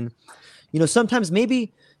 And, sometimes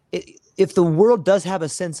maybe if the world does have a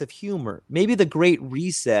sense of humor, maybe the Great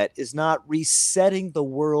Reset is not resetting the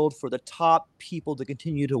world for the top people to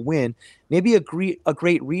continue to win. Maybe a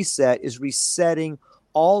Great Reset is resetting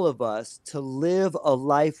all of us to live a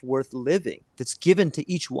life worth living that's given to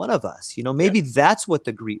each one of us. Maybe that's what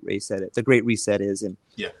the Great Reset is. And,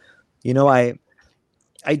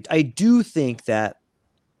 I do think that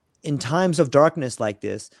in times of darkness like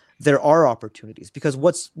this, there are opportunities, because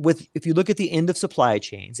if you look at the end of supply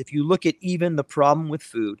chains, if you look at even the problem with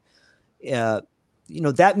food, that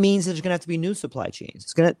means that there's going to have to be new supply chains.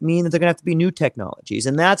 It's going to mean that there's going to have to be new technologies,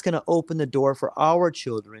 and that's going to open the door for our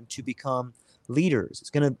children to become leaders.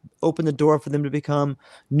 It's going to open the door for them to become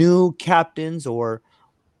new captains or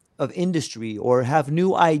of industry, or have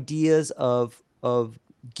new ideas of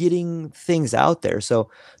getting things out there.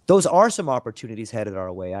 So those are some opportunities headed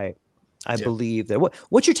our way. I believe that.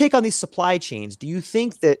 What's your take on these supply chains? Do you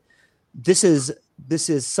think that this is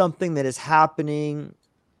something that is happening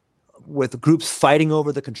with groups fighting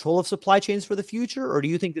over the control of supply chains for the future? Or do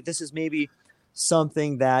you think that this is maybe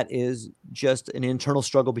something that is just an internal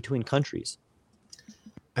struggle between countries?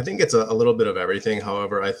 I think it's a little bit of everything.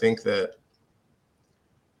 However, I think that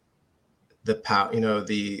the power,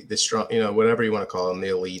 the strong, whatever you want to call them, the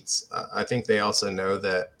elites, I think they also know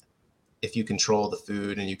that if you control the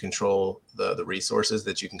food and you control the resources,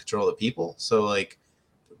 that you can control the people. So like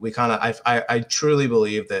I truly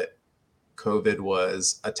believe that COVID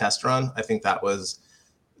was a test run. I think that was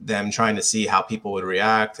them trying to see how people would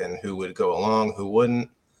react and who would go along, who wouldn't.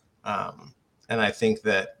 And I think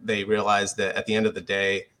that they realized that at the end of the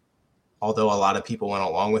day, although a lot of people went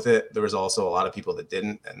along with it, there was also a lot of people that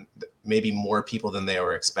didn't, and maybe more people than they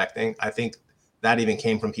were expecting. I think that even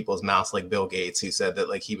came from people's mouths, like Bill Gates, who said that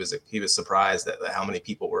like he was surprised at how many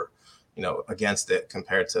people were, against it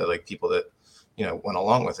compared to like people that, went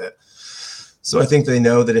along with it. So I think they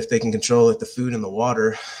know that if they can control like the food and the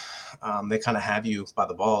water, they kind of have you by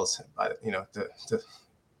the balls,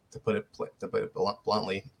 to put it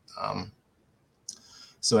bluntly.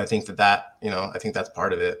 So I think I think that's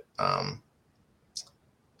part of it.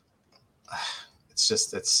 It's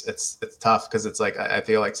just, it's tough, because it's like, I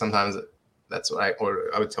feel like sometimes that's what I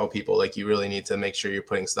would tell people, like, you really need to make sure you're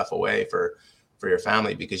putting stuff away for your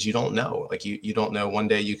family, because you don't know, like, you don't know, one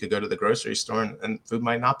day you could go to the grocery store and food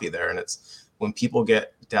might not be there. And it's when people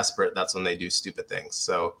get desperate, that's when they do stupid things.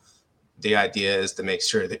 So the idea is to make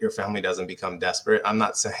sure that your family doesn't become desperate. I'm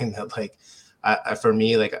not saying that, like, for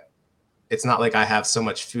me, like, it's not like I have so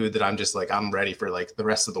much food that I'm just like, I'm ready for like the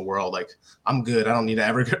rest of the world. Like, I'm good. I don't need to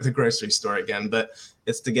ever go to the grocery store again. But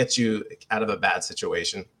it's to get you out of a bad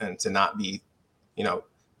situation and to not be,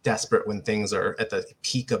 desperate when things are at the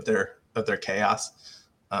peak of their chaos.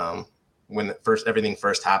 When everything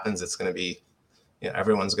first happens, it's going to be,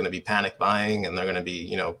 everyone's going to be panic buying, and they're going to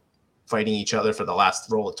be, fighting each other for the last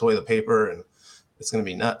roll of toilet paper, and it's going to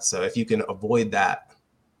be nuts. So if you can avoid that,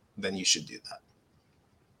 then you should do that.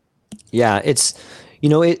 Yeah, it's,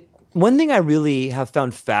 one thing I really have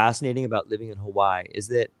found fascinating about living in Hawaii is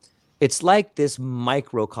that it's like this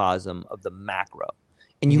microcosm of the macro.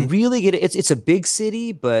 And you really get it. It's a big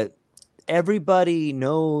city, but everybody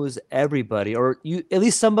knows everybody, or at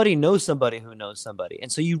least somebody knows somebody who knows somebody.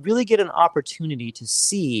 And so you really get an opportunity to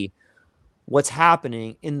see what's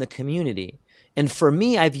happening in the community. And for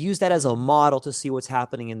me, I've used that as a model to see what's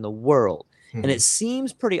happening in the world. And it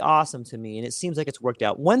seems pretty awesome to me, and it seems like it's worked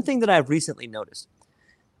out. One thing that I've recently noticed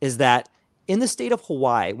is that in the state of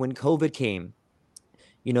Hawaii, when COVID came,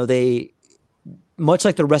 they, much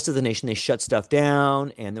like the rest of the nation, they shut stuff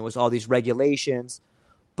down, and there was all these regulations.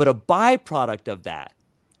 But a byproduct of that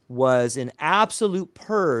was an absolute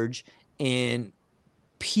purge in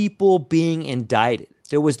people being indicted.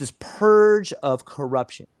 There was this purge of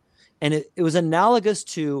corruption. And it was analogous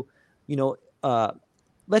to,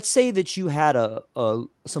 let's say that you had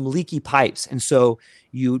some leaky pipes. And so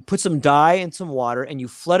you put some dye in some water and you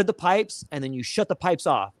flooded the pipes, and then you shut the pipes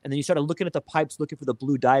off. And then you started looking at the pipes, looking for the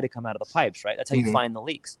blue dye to come out of the pipes, right? That's how you find the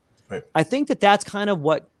leaks. Right. I think that's kind of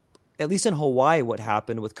what, at least in Hawaii, what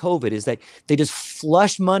happened with COVID is that they just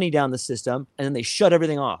flushed money down the system, and then they shut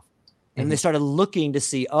everything off. And they started looking to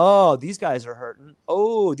see, oh, these guys are hurting.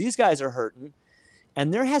 Oh, these guys are hurting.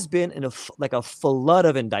 And there has been a flood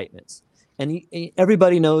of indictments. And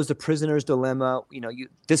everybody knows the prisoner's dilemma.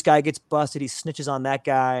 This guy gets busted, he snitches on that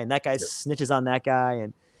guy, and that guy snitches on that guy.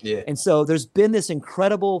 And so there's been this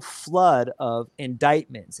incredible flood of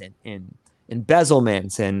indictments and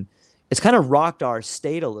embezzlements, and it's kind of rocked our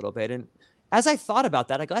state a little bit. And as I thought about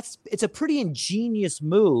that, I go, it's a pretty ingenious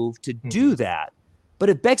move to do that. But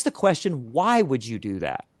it begs the question, why would you do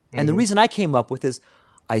that? And the reason I came up with is,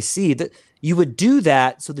 I see that you would do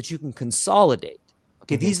that so that you can consolidate.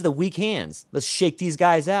 Okay, these are the weak hands. Let's shake these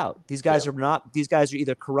guys out. These guys are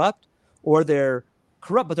either corrupt, or they're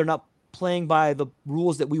corrupt, but they're not playing by the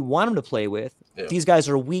rules that we want them to play with. Yeah. These guys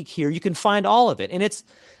are weak here. You can find all of it. And it's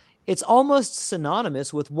almost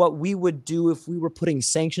synonymous with what we would do if we were putting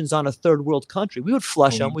sanctions on a third world country. We would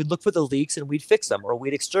flush them, we'd look for the leaks, and we'd fix them, or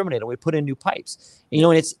we'd exterminate them, we'd put in new pipes.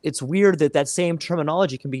 And it's weird that same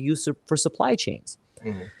terminology can be used for supply chains.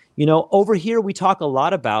 Over here, we talk a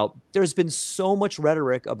lot about, there's been so much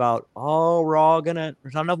rhetoric about,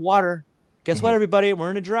 there's not enough water. Guess what, everybody?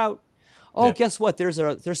 We're in a drought. Guess what?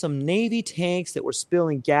 There's some Navy tanks that were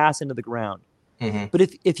spilling gas into the ground. But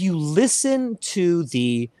if you listen to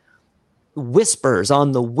the whispers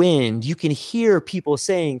on the wind, you can hear people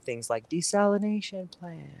saying things like desalination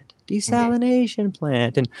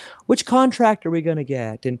plant, and which contract are we going to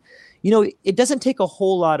get? And it doesn't take a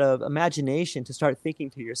whole lot of imagination to start thinking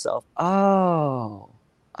to yourself, oh,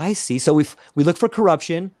 I see. So we look for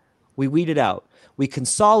corruption, we weed it out, we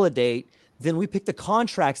consolidate, then we pick the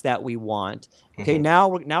contracts that we want. Okay, now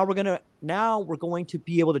we're going to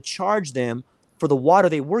be able to charge them for the water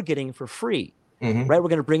they were getting for free. Right, we're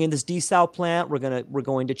going to bring in this desal plant. We're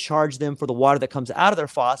going to charge them for the water that comes out of their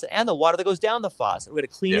faucet and the water that goes down the faucet. We're going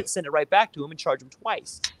to clean it, send it right back to them, and charge them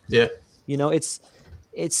twice. Yeah, it's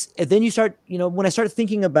and then you start. When I start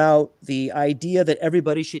thinking about the idea that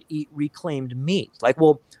everybody should eat reclaimed meat, like,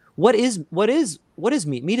 well, what is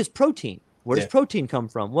meat? Meat is protein. Where does protein come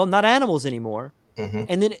from? Well, not animals anymore.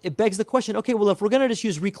 And then it begs the question, okay, well, if we're going to just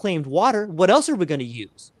use reclaimed water, what else are we going to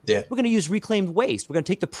use? We're going to use reclaimed waste. We're going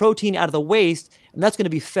to take the protein out of the waste, and that's going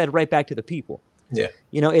to be fed right back to the people.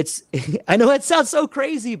 It's I know it sounds so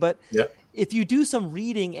crazy, but if you do some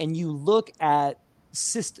reading and you look at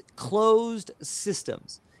closed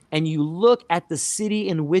systems, and you look at the city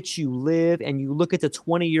in which you live and you look at the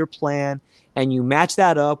 20-year plan and you match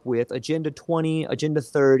that up with Agenda 20, Agenda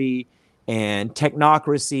 30, and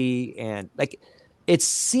technocracy, and like, it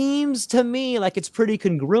seems to me like it's pretty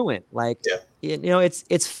congruent. Like, Yeah.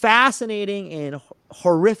 it's fascinating and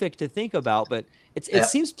horrific to think about, but it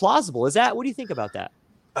seems plausible. What do you think about that?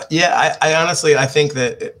 Yeah, I honestly, I think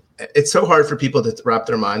that it's so hard for people to wrap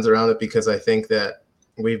their minds around it, because I think that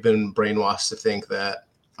we've been brainwashed to think that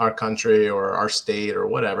our country or our state or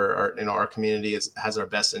whatever, our community has our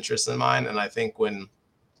best interests in mind. And I think when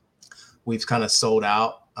we've kind of sold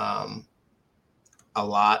out a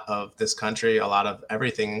lot of this country, a lot of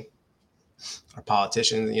everything, our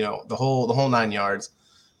politicians, the whole nine yards,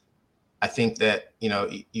 I think that,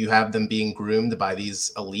 you have them being groomed by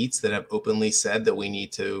these elites that have openly said that we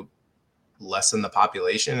need to lessen the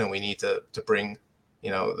population and we need to bring,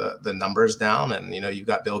 the numbers down. And, you've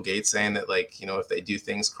got Bill Gates saying that, like, if they do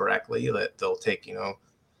things correctly, that they'll take,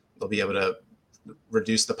 they'll be able to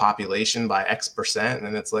reduce the population by X%.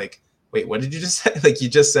 And it's like, wait, what did you just say? Like, you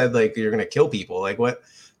just said, like, you're going to kill people. Like, what?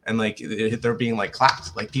 And like, they're being like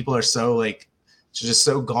clapped. Like, people are so like, just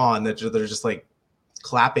so gone that they're just like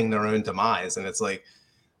clapping their own demise. And it's like,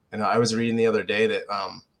 I was reading the other day that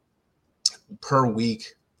per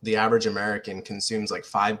week, the average American consumes like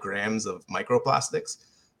 5 grams of microplastics.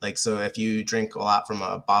 Like, so if you drink a lot from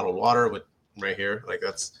a bottled water with right here, like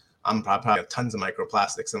I'm probably have tons of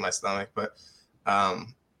microplastics in my stomach, but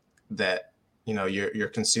that, you're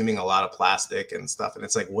consuming a lot of plastic and stuff. And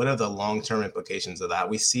it's like, what are the long-term implications of that?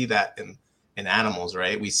 We see that in animals,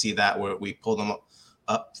 right? We see that where we pull them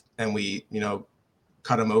up and we,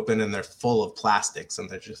 cut them open and they're full of plastics and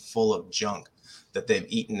they're just full of junk that they've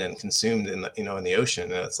eaten and consumed in the, in the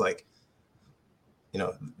ocean. And it's like,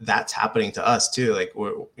 that's happening to us too. Like,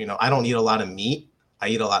 I don't eat a lot of meat. I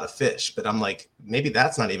eat a lot of fish, but I'm like, maybe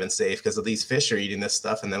that's not even safe because of these fish are eating this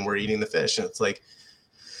stuff and then we're eating the fish. And it's like,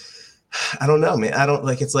 I don't know, man. I don't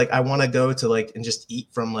like, it's like, I want to go to like, and just eat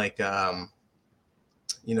from like, the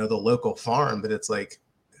local farm, but it's like,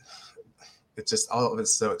 it's just, all of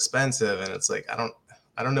it's so expensive. And it's like, I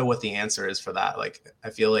don't know what the answer is for that. Like, I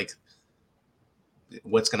feel like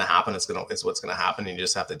what's going to happen is what's going to happen. And you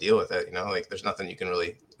just have to deal with it. Like, there's nothing you can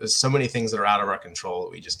really, there's so many things that are out of our control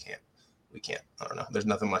that we can't, I don't know. There's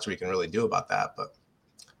nothing much we can really do about that, but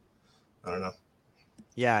I don't know.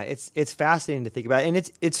 Yeah, it's fascinating to think about,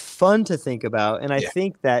 and it's fun to think about. And I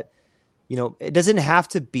think that, it doesn't have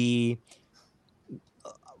to be,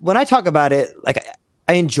 when I talk about it, like,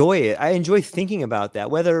 I enjoy it. I enjoy thinking about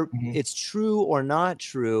that, whether it's true or not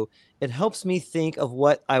true. It helps me think of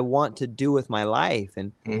what I want to do with my life.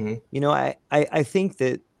 And, I think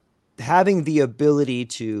that having the ability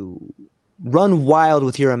to run wild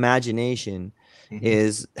with your imagination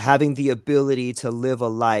is having the ability to live a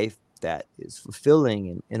life that is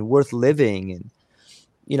fulfilling and worth living. And,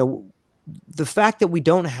 the fact that we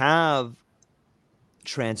don't have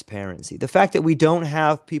transparency, the fact that we don't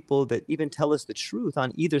have people that even tell us the truth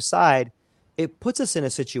on either side, it puts us in a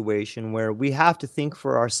situation where we have to think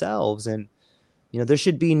for ourselves. And, there's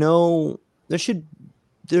no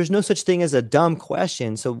such thing as a dumb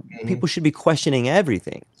question. So people should be questioning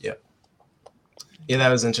everything. Yeah. Yeah, that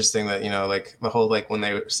was interesting that, like the whole, like when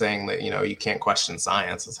they were saying that, you can't question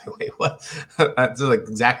science. It's like, wait, what? That's like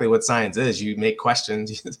exactly what science is. You make questions,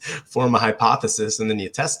 you form a hypothesis, and then you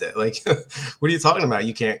test it. Like, what are you talking about?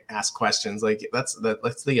 You can't ask questions. Like, that's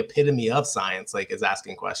the epitome of science, like, is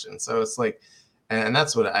asking questions. So it's like, and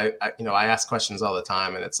that's what I ask questions all the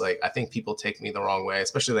time. And it's like, I think people take me the wrong way,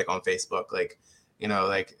 especially like on Facebook. Like,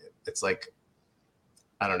 like, it's like,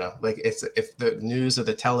 I don't know, like, if the news or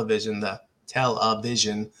the television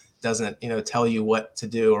doesn't, tell you what to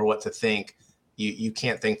do or what to think, you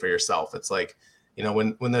can't think for yourself. It's like,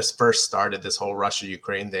 when this first started, this whole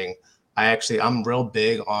Russia-Ukraine thing, I'm real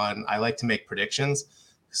big on, I like to make predictions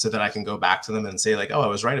so that I can go back to them and say like, oh, I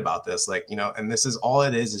was right about this. Like, and this is all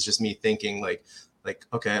it is just me thinking like,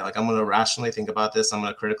 okay, like, I'm going to rationally think about this. I'm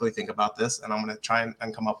going to critically think about this, and I'm going to try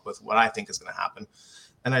and come up with what I think is going to happen.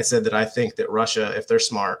 And I said that I think that Russia, if they're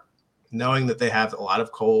smart, knowing that they have a lot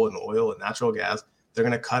of coal and oil and natural gas, they're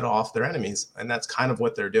going to cut off their enemies. And that's kind of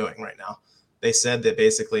what they're doing right now. They said that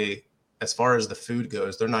basically, as far as the food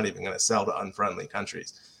goes, they're not even going to sell to unfriendly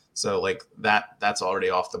countries. So like that's already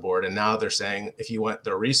off the board. And now they're saying, if you want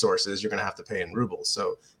their resources, you're going to have to pay in rubles.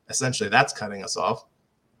 So essentially that's cutting us off.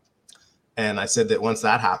 And I said that once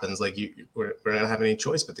that happens, like we're not going to have any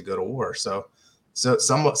choice but to go to war. So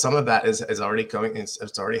some of that is already going,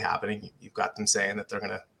 it's already happening. You've got them saying that they're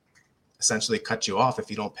going to essentially cut you off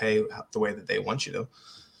if you don't pay the way that they want you to.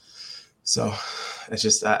 So it's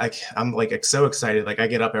just I'm like so excited. Like I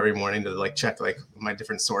get up every morning to like check like my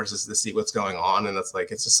different sources to see what's going on, and it's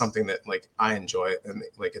like it's just something that like I enjoy, and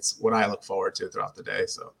like it's what I look forward to throughout the day.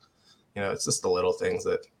 So it's just the little things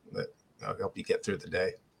that help you get through the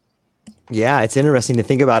day. Yeah, it's interesting to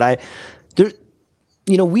think about. There,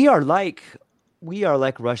 we are like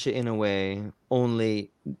Russia in a way.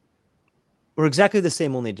 Only we're exactly the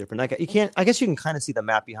same, only different. Like I guess you can kind of see the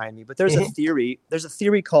map behind me, but there's a theory. There's a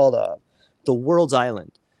theory called the world's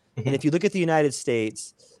island. And if you look at the United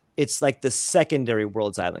States, it's like the secondary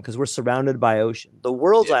world's island because we're surrounded by ocean. The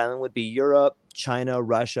world's island would be Europe, China,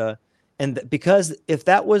 Russia. And because if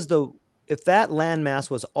that landmass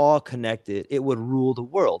was all connected, it would rule the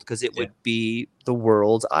world because it would be the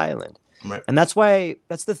world's island. Right. And that's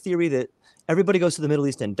the theory that everybody goes to the Middle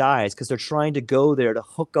East and dies because they're trying to go there to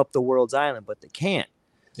hook up the world's island, but they can't.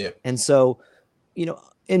 Yeah. And so,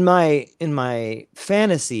 in my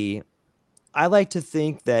fantasy, I like to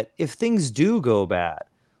think that if things do go bad,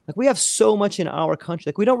 like we have so much in our country,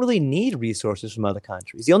 like we don't really need resources from other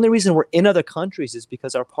countries. The only reason we're in other countries is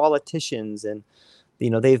because our politicians and,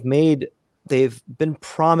 they've been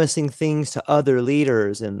promising things to other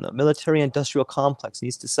leaders, and the military industrial complex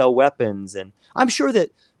needs to sell weapons. And I'm sure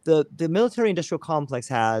that the military industrial complex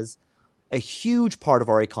has a huge part of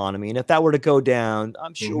our economy. And if that were to go down,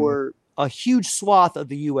 I'm sure a huge swath of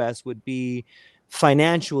the U.S. would be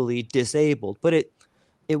financially disabled, but it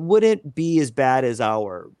wouldn't be as bad as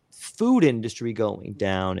our food industry going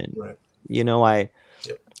down. And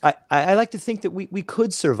I like to think that we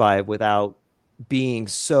could survive without being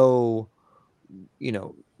so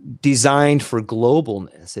designed for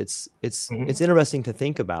globalness. It's interesting to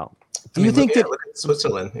think about. Do you think that look at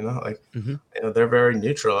Switzerland, they're very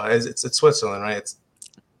neutral. It's Switzerland, right?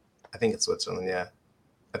 I think it's Switzerland. Yeah.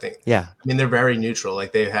 I think. Yeah. I mean, they're very neutral.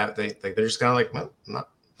 Like they're just kind of like, well,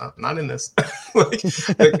 not in this. What's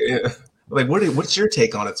your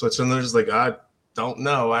take on it, Switzerland? They're just like, I don't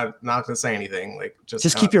know. I'm not going to say anything. Like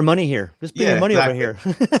just keep your money here. Just bring your money over here.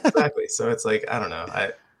 Exactly. So it's like, I don't know.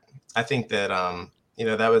 I think that,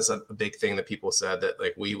 that was a big thing that people said, that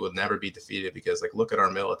like we would never be defeated because like, look at our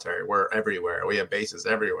military. We're everywhere. We have bases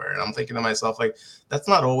everywhere. And I'm thinking to myself, like, that's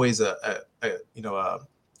not always it's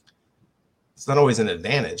not always an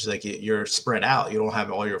advantage. Like you're spread out. You don't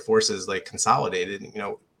have all your forces like consolidated,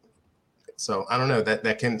 So I don't know,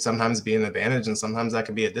 that can sometimes be an advantage and sometimes that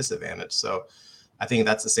can be a disadvantage. So I think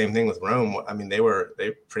that's the same thing with Rome. I mean, they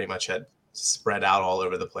pretty much had spread out all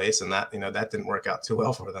over the place, and that, that didn't work out too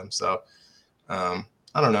well for them. So I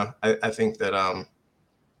don't know. I think that, I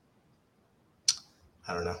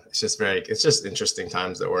don't know. It's just interesting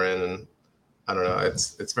times that we're in. And I don't know.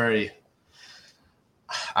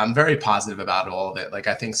 I'm very positive about all of it. Like,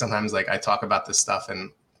 I think sometimes like I talk about this stuff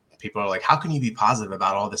and people are like, how can you be positive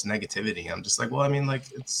about all this negativity? I'm just like, well, I mean, like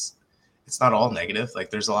it's not all negative. Like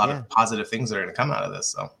there's a lot of positive things that are going to come out of this.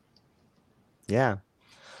 So. Yeah.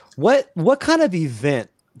 What kind of event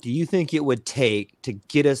do you think it would take to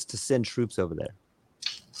get us to send troops over there?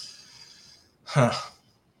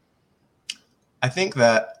 I think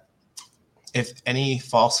that if any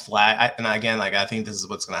false flag, and again, like I think this is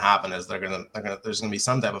what's going to happen is there's going to be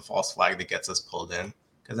some type of false flag that gets us pulled in,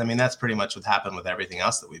 because I mean that's pretty much what happened with everything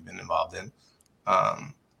else that we've been involved in.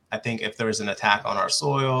 I think if there was an attack on our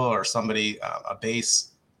soil or somebody, a base,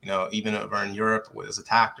 even over in Europe was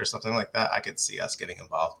attacked or something like that, I could see us getting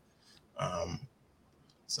involved.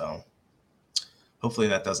 So hopefully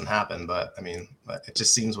that doesn't happen, but I mean, it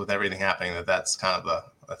just seems with everything happening that's kind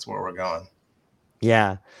of that's where we're going.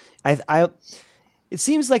 Yeah. It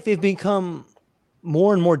seems like they've become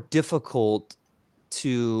more and more difficult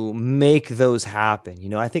to make those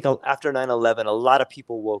happen. I think after 9/11, a lot of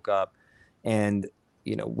people woke up, and,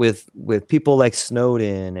 with people like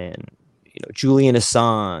Snowden and, Julian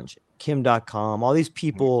Assange, Kim.com, all these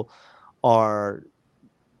people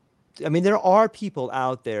there are people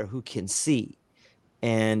out there who can see.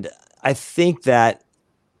 And I think that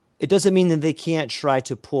it doesn't mean that they can't try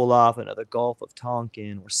to pull off another Gulf of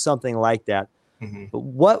Tonkin or something like that.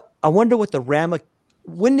 But I wonder what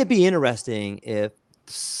wouldn't it be interesting if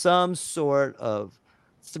some sort of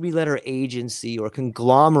three-letter agency or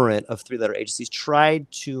conglomerate of three-letter agencies tried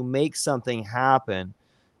to make something happen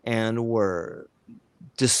and were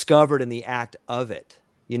discovered in the act of it?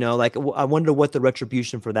 I wonder what the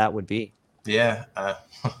retribution for that would be. Yeah.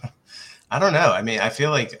 I don't know. I mean, I feel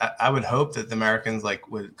like I would hope that the Americans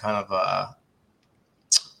would kind of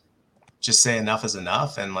just say enough is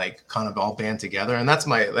enough and kind of all band together. And that's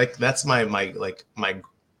my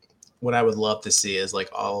what I would love to see is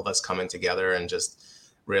all of us coming together and just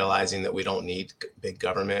realizing that we don't need big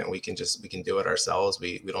government. We can do it ourselves.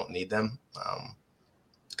 We don't need them.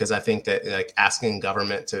 Because I think that like asking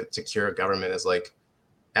government to cure government is like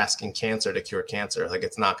asking cancer to cure cancer. Like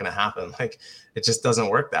it's not going to happen. Like it just doesn't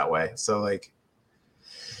work that way. So like,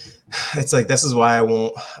 it's like, this is why I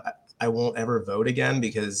won't ever vote again,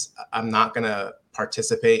 because I'm not going to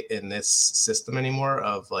participate in this system anymore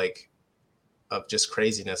of just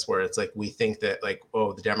craziness where it's like, we think that like,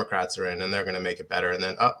 oh, the Democrats are in and they're going to make it better. And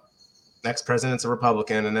then, next president's a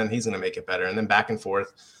Republican and then he's going to make it better. And then back and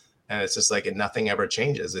forth. And it's just like, and nothing ever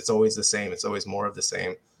changes. It's always the same. It's always more of the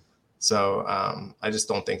same. So I just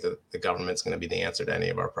don't think that the government's going to be the answer to any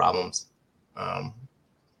of our problems.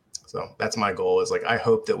 So that's my goal, is like, I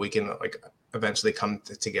hope that we can like eventually come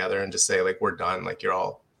together and just say like, we're done. Like you're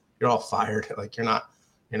all fired. Like you're not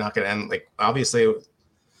going to end. Like obviously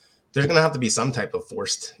there's going to have to be some type of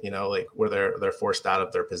forced, like where they're forced out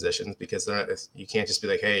of their positions, because you can't just be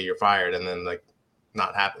like, hey, you're fired. And then like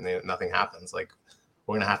nothing happens. Like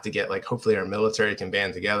we're going to have to get like, hopefully our military can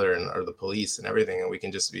band together or the police and everything. And we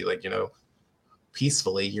can just be like,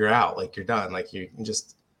 peacefully, you're out, like you're done. Like you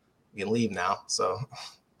can leave now. So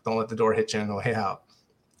don't let the door hit you on the way out.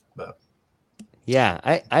 But yeah,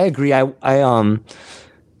 I agree. I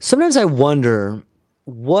sometimes I wonder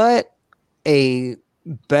what a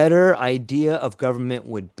better idea of government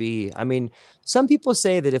would be. I mean, some people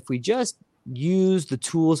say that if we just use the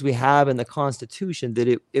tools we have in the Constitution, that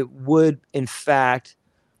it would in fact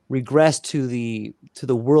regress to the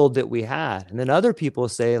world that we had. And then other people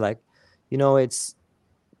say like,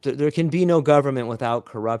 there can be no government without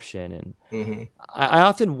corruption. And I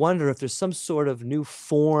often wonder if there's some sort of new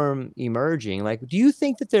form emerging. Like, do you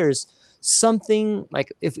think that there's something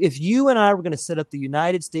like, if you and I were going to set up the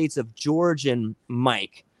United States of George and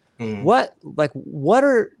Mike, what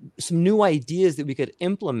are some new ideas that we could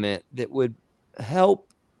implement that would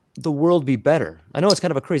help the world be better? I know it's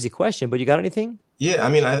kind of a crazy question, but you got anything? Yeah, I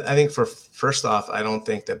mean, I think first off, I don't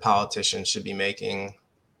think that politicians should be making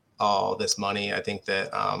all this money. I think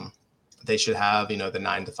that they should have, the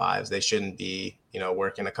 9 to 5s. They shouldn't be,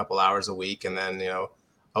 working a couple hours a week and then,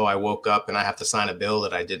 oh, I woke up and I have to sign a bill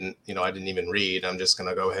that I didn't even read. I'm just going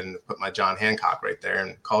to go ahead and put my John Hancock right there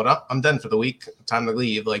and call it up. I'm done for the week. Time to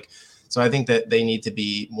leave. Like, so I think that they need to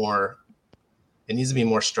be more, it needs to be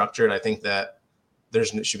more structured. I think that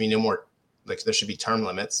should be no more, like there should be term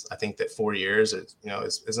limits. I think that 4 years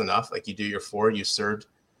is enough. Like you do your 4, you served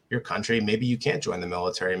your country. Maybe you can't join the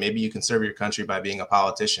military. Maybe you can serve your country by being a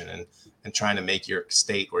politician and trying to make your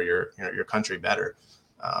state or your country better.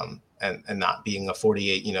 And not being a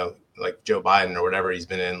 48, like Joe Biden or whatever he's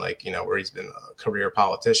been in, like, where he's been a career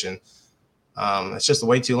politician. It's just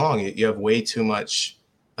way too long. You have way too much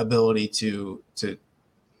ability to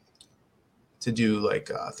do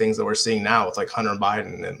like things that we're seeing now with like Hunter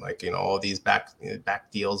Biden and like, all these back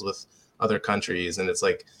deals with other countries. And it's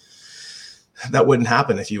like, that wouldn't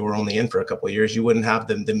happen if you were only in for a couple of years. You wouldn't have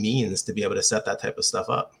the means to be able to set that type of stuff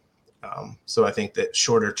up. So I think that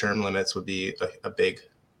shorter term limits would be a big,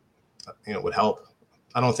 would help.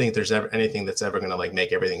 I don't think there's ever anything that's ever going to like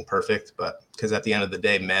make everything perfect, but because at the end of the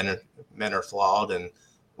day, men are flawed and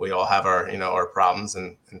we all have our, our problems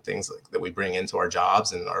and things like that we bring into our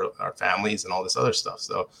jobs and our families and all this other stuff.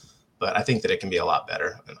 So, but I think that it can be a lot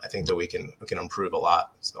better. And I think that we can improve a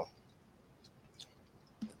lot. So.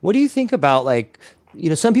 What do you think about like,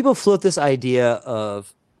 some people float this idea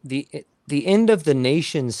of the end of the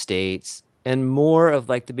nation states and more of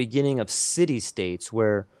like the beginning of city states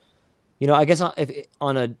where, I guess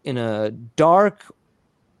in a dark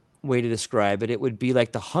way to describe it, it would be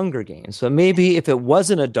like the Hunger Games. So maybe if it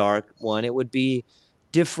wasn't a dark one, it would be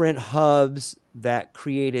different hubs that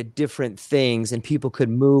created different things and people could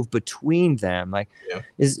move between them. Like, yeah.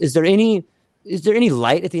 Is there any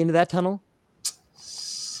light at the end of that tunnel?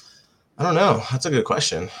 I don't know. That's a good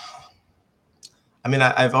question. I mean,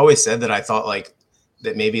 I've always said that I thought like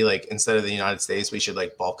that maybe like instead of the United States, we should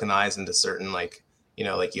like balkanize into certain like,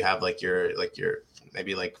 like you have like your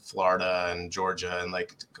maybe like Florida and Georgia and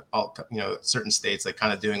like all, certain states like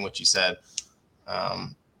kind of doing what you said.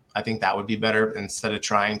 I think that would be better instead of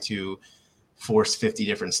trying to force 50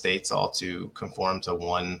 different states all to conform to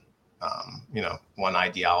one, one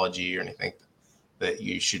ideology or anything. That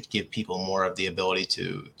you should give people more of the ability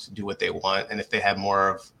to do what they want. And if they have more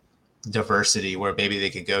of diversity where maybe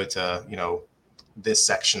they could go to, this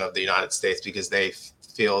section of the United States because they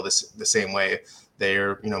feel the same way,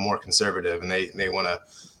 they're, more conservative and they want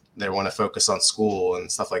to focus on school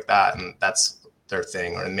and stuff like that. And that's their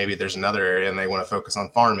thing. Or maybe there's another area and they want to focus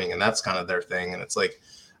on farming and that's kind of their thing. And it's like,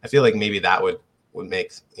 I feel like maybe that would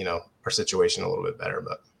make, our situation a little bit better,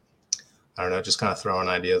 but I don't know, just kind of throwing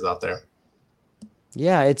ideas out there.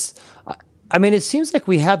 Yeah, I mean, it seems like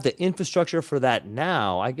we have the infrastructure for that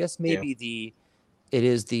now. I guess Yeah. maybe it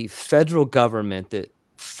is the federal government that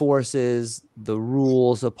forces the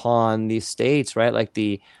rules upon these states, right? Like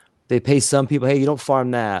they pay some people, hey, you don't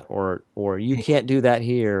farm that, or you can't do that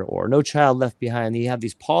here, or no child left behind. You have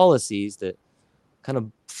these policies that kind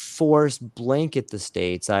of force blanket the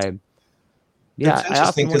states. It's I interesting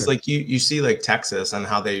often because wonder. like you see like Texas and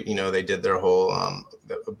how they, they did their whole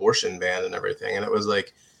the abortion ban and everything. And it was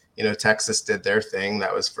like, Texas did their thing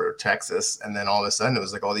that was for Texas. And then all of a sudden it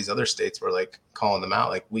was like all these other states were like calling them out.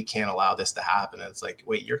 Like, we can't allow this to happen. And it's like,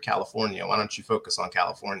 wait, you're California. Why don't you focus on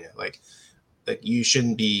California? Like you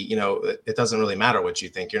shouldn't be, it doesn't really matter what you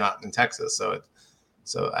think. You're not in Texas. So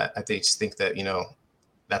I just think that,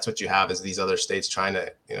 that's what you have is these other states trying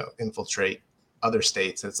to, infiltrate other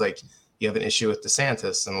states. It's like, you have an issue with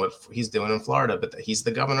DeSantis and what he's doing in Florida, but he's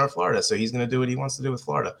the governor of Florida. So he's going to do what he wants to do with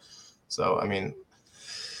Florida. So, I mean,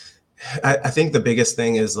 I think the biggest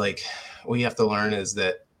thing is like, what you have to learn is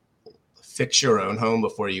that fix your own home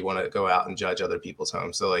before you want to go out and judge other people's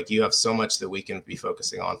homes. So like you have so much that we can be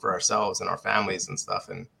focusing on for ourselves and our families and stuff.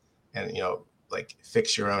 And, like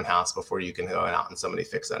fix your own house before you can go out and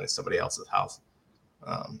fix that in somebody else's house.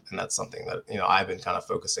 And that's something that, I've been kind of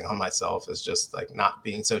focusing on myself, is just like not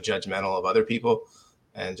being so judgmental of other people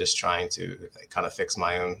and just trying to kind of fix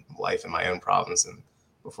my own life and my own problems, and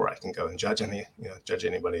before I can go and judge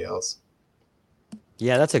anybody else.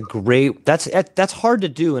 Yeah, that's hard to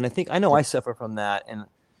do. And I know I suffer from that. And,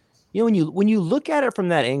 when you look at it from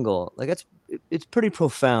that angle, like it's pretty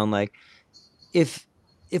profound. Like if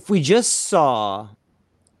we just saw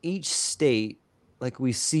each state like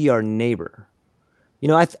we see our neighbor,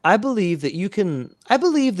 I believe that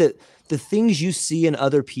the things you see in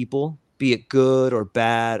other people, be it good or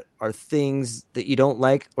bad, are things that you don't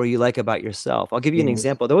like or you like about yourself. I'll give you an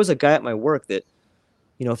example. There was a guy at my work that,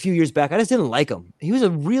 a few years back, I just didn't like him. He was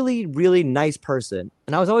a really, really nice person,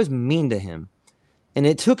 and I was always mean to him. And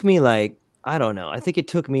it took me like, I don't know, I think it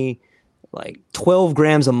took me like 12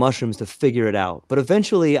 grams of mushrooms to figure it out. But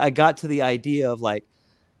eventually I got to the idea of like,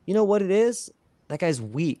 you know what it is? That guy's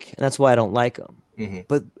weak, and that's why I don't like him. Mm-hmm.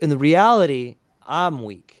 But in the reality, I'm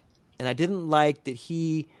weak. And I didn't like that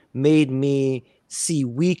he made me see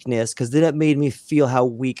weakness, because then it made me feel how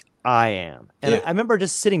weak I am. And I remember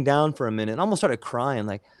just sitting down for a minute and almost started crying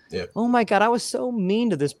like, oh my God, I was so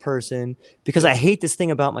mean to this person because I hate this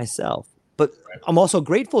thing about myself. But I'm also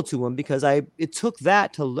grateful to him because it took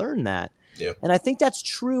that to learn that. Yeah. And I think that's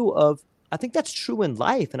true in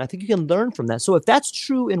life. And I think you can learn from that. So if that's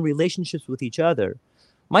true in relationships with each other,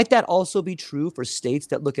 might that also be true for states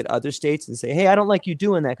that look at other states and say, hey, I don't like you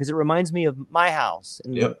doing that because it reminds me of my house.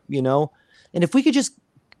 And, and if we could just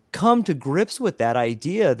come to grips with that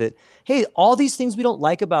idea that, hey, all these things we don't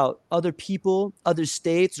like about other people, other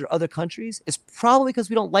states, or other countries is probably because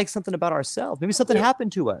we don't like something about ourselves. Maybe something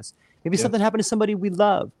happened to us. Maybe something happened to somebody we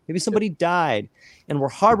love. Maybe somebody died, and we're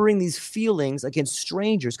harboring these feelings against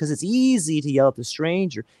strangers because it's easy to yell at the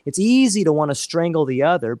stranger. It's easy to want to strangle the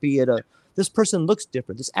other, be it this person looks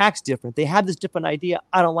different, this acts different, they have this different idea,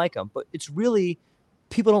 I don't like them. But it's really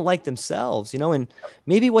people don't like themselves, and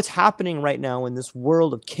maybe what's happening right now in this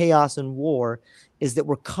world of chaos and war is that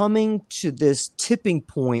we're coming to this tipping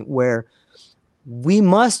point where we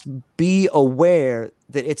must be aware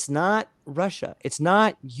that it's not Russia, it's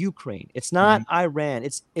not Ukraine, it's not Iran,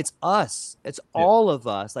 it's us, it's all of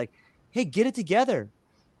us. Like, hey, get it together.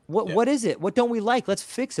 What is it? What don't we like? Let's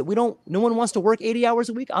fix it. No one wants to work 80 hours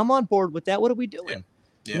a week. I'm on board with that. What are we doing?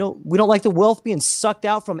 Yeah. We don't like the wealth being sucked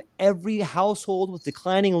out from every household with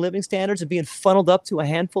declining living standards and being funneled up to a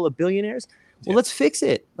handful of billionaires. Well, let's fix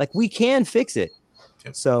it. Like, we can fix it.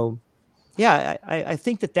 Yeah. So, I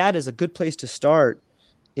think that is a good place to start,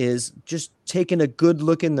 is just taking a good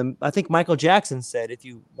look I think Michael Jackson said, if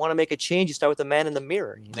you want to make a change, you start with the man in the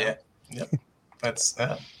mirror. Yeah. Yep. That's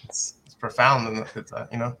it's profound, and it's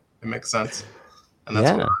it makes sense. And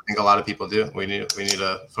that's what I think a lot of people do. We need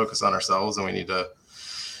to focus on ourselves, and we need to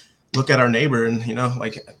look at our neighbor and,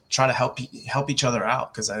 try to help each other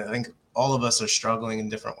out. Because I think all of us are struggling in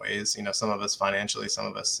different ways. Some of us financially, some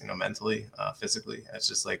of us, mentally, physically. It's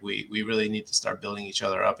just like we really need to start building each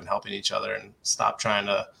other up and helping each other, and stop trying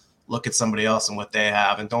to look at somebody else and what they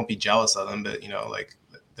have, and don't be jealous of them. But,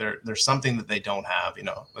 there's something that they don't have,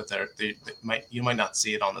 but you might not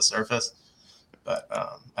see it on the surface. But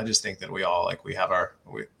I just think that we all we have our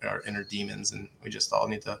inner demons, and we just all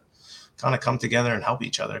need to kind of come together and help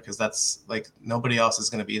each other, because that's nobody else is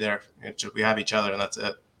going to be there. We have each other, and that's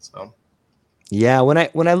it. So, yeah, when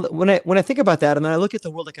I think about that, and then I look at the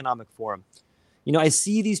World Economic Forum, You know, I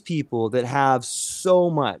see these people that have so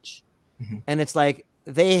much, and it's like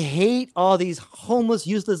they hate all these homeless,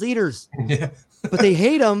 useless eaters. Yeah. But they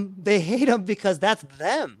hate them. They hate them because that's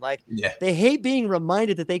them. Like, Yeah. they hate being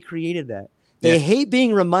reminded that they created that. They Yeah. hate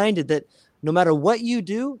being reminded that no matter what you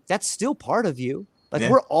do, that's still part of you. Like, Yeah.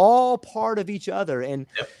 we're all part of each other. And,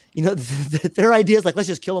 Yep. you know, their idea is like, let's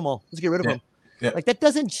just kill them all. Let's get rid of Yeah. them. Yeah. Like, that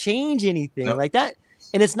doesn't change anything. Nope. Like that.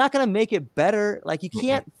 And it's not going to make it better. Like, you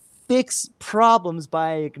can't fix problems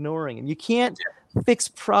by ignoring them. You can't fix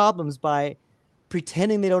problems by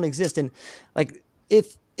pretending they don't exist. And like,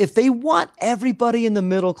 if they want everybody in the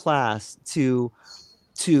middle class to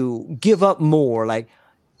give up more, like,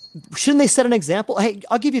 shouldn't they set an example? Hey,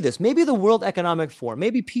 I'll give you this. Maybe the World Economic Forum,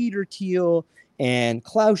 maybe Peter Thiel and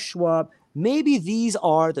Klaus Schwab, maybe these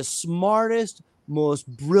are the smartest, most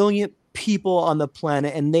brilliant people on the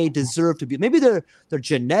planet, and they deserve to be. Maybe their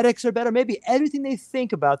genetics are better. Maybe everything they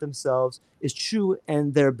think about themselves is true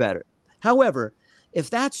and they're better. However, if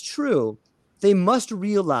that's true, they must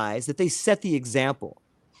realize that they set the example.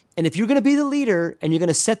 And if you're going to be the leader and you're going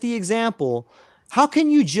to set the example, how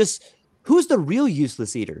can you who's the real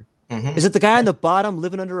useless eater? Is it the guy on the bottom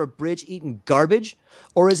living under a bridge eating garbage?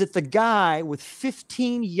 Or is it the guy with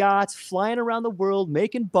 15 yachts flying around the world,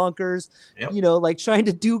 making bunkers, you know, like trying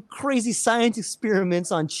to do crazy science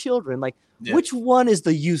experiments on children? Like, which one is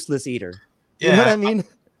the useless eater? You know what I mean?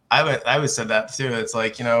 I would say that too. It's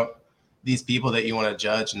like, you know, these people that you want to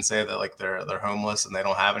judge and say that like they're homeless and they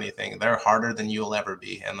don't have anything, they're harder than you'll ever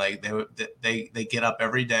be. And like they get up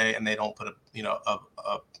every day and they don't put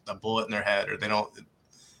a bullet in their head, or they don't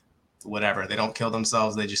kill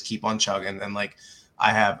themselves. They just keep on chugging. And like,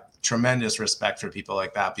 I have tremendous respect for people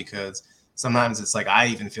like that, because sometimes it's like, I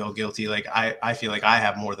even feel guilty. Like I feel like I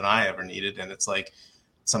have more than I ever needed. And it's like,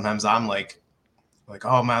 sometimes I'm like,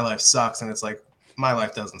 oh, my life sucks. And it's like, my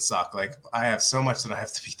life doesn't suck. Like, I have so much that I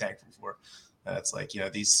have to be thankful for. And it's like, you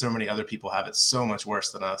know, so many other people have it so much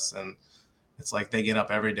worse than us. And it's like, they get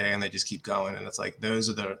up every day and they just keep going. And it's like, those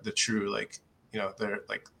are the true, like, you know,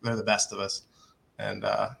 they're the best of us. And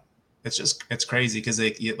it's crazy because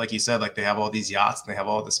they, like you said, like they have all these yachts and they have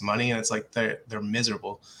all this money, and it's like they're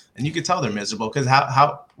miserable. And you could tell they're miserable, because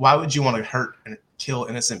why would you want to hurt and kill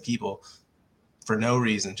innocent people for no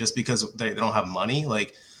reason, just because they don't have money?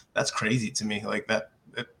 Like, that's crazy to me. Like that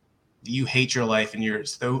you hate your life and you're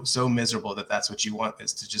so miserable that's what you want,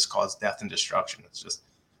 is to just cause death and destruction.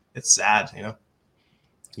 It's sad, you know?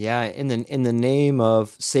 Yeah. In the name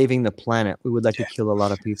of saving the planet, we would like to kill a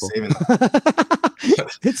lot of people.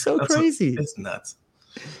 It's so crazy. It's nuts.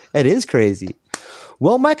 It is crazy.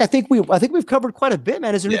 Well, Mike, I think we've covered quite a bit,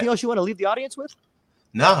 man. Is there anything else you want to leave the audience with?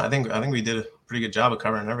 No, I think we did a pretty good job of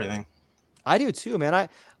covering everything. I do too, man.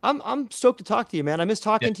 I'm stoked to talk to you, man. I miss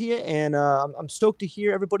talking to you, and I'm stoked to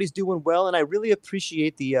hear everybody's doing well, and I really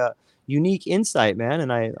appreciate the unique insight, man.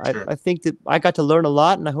 And I think that I got to learn a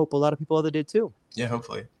lot, and I hope a lot of people other did too. Yeah,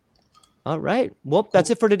 hopefully. All right. Well,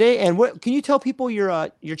 that's it for today. And can you tell people your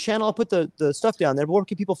channel? I'll put the stuff down there. Where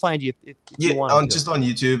can people find you if you want? Just on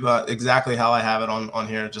YouTube, exactly how I have it on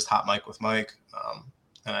here, just Hot Mike with Mike.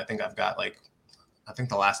 And I think I've got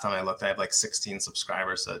the last time I looked, I have like 16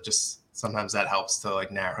 subscribers. So just sometimes that helps to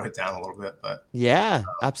like narrow it down a little bit. But yeah,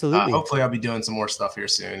 absolutely. Hopefully I'll be doing some more stuff here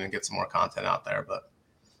soon and get some more content out there. But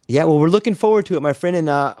yeah, well, we're looking forward to it, my friend. And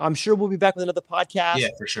I'm sure we'll be back with another podcast. Yeah,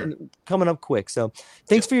 for sure. Coming up quick. So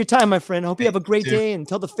thanks for your time, my friend. Hope you have a great day, and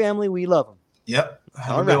tell the family we love them. Yep.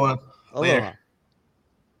 Have a good one. Later.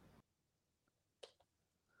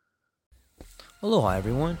 Aloha,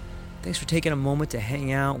 everyone. Thanks for taking a moment to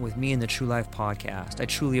hang out with me in the True Life Podcast. I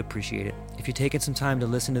truly appreciate it. If you're taking some time to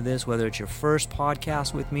listen to this, whether it's your first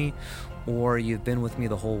podcast with me or you've been with me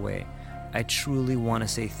the whole way, I truly want to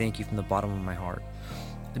say thank you from the bottom of my heart.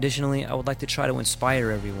 Additionally, I would like to try to inspire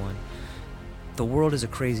everyone. The world is a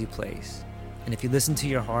crazy place, and if you listen to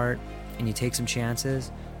your heart and you take some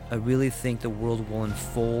chances, I really think the world will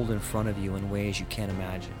unfold in front of you in ways you can't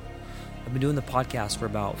imagine. I've been doing the podcast for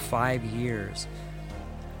about 5 years.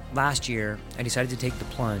 Last year, I decided to take the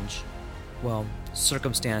plunge. Well,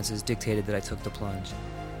 circumstances dictated that I took the plunge,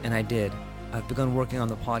 and I did. I've begun working on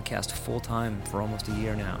the podcast full-time for almost a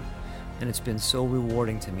year now, and it's been so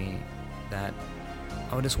rewarding to me that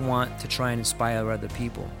I would just want to try and inspire other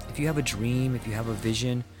people. If you have a dream, if you have a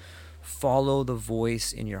vision, follow the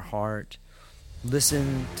voice in your heart,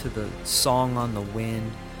 listen to the song on the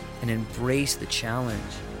wind, and embrace the challenge.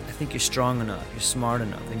 I think you're strong enough, you're smart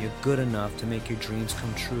enough, and you're good enough to make your dreams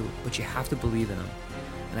come true, but you have to believe in them.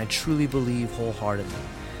 And I truly believe wholeheartedly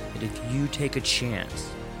that if you take a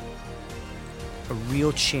chance, a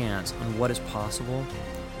real chance on what is possible,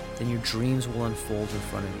 then your dreams will unfold in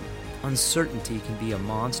front of you. Uncertainty can be a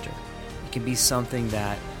monster. It can be something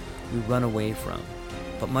that we run away from.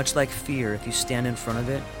 But much like fear, if you stand in front of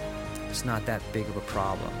it, it's not that big of a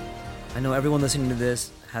problem. I know everyone listening to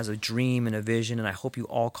this has a dream and a vision, and I hope you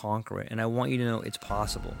all conquer it. And I want you to know it's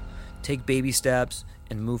possible. Take baby steps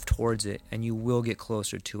and move towards it, and you will get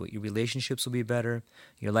closer to it. Your relationships will be better.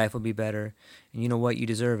 Your life will be better. And you know what? You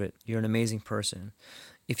deserve it. You're an amazing person.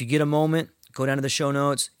 If you get a moment, go down to the show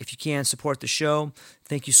notes. If you can, support the show.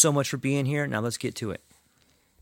 Thank you so much for being here. Now let's get to it.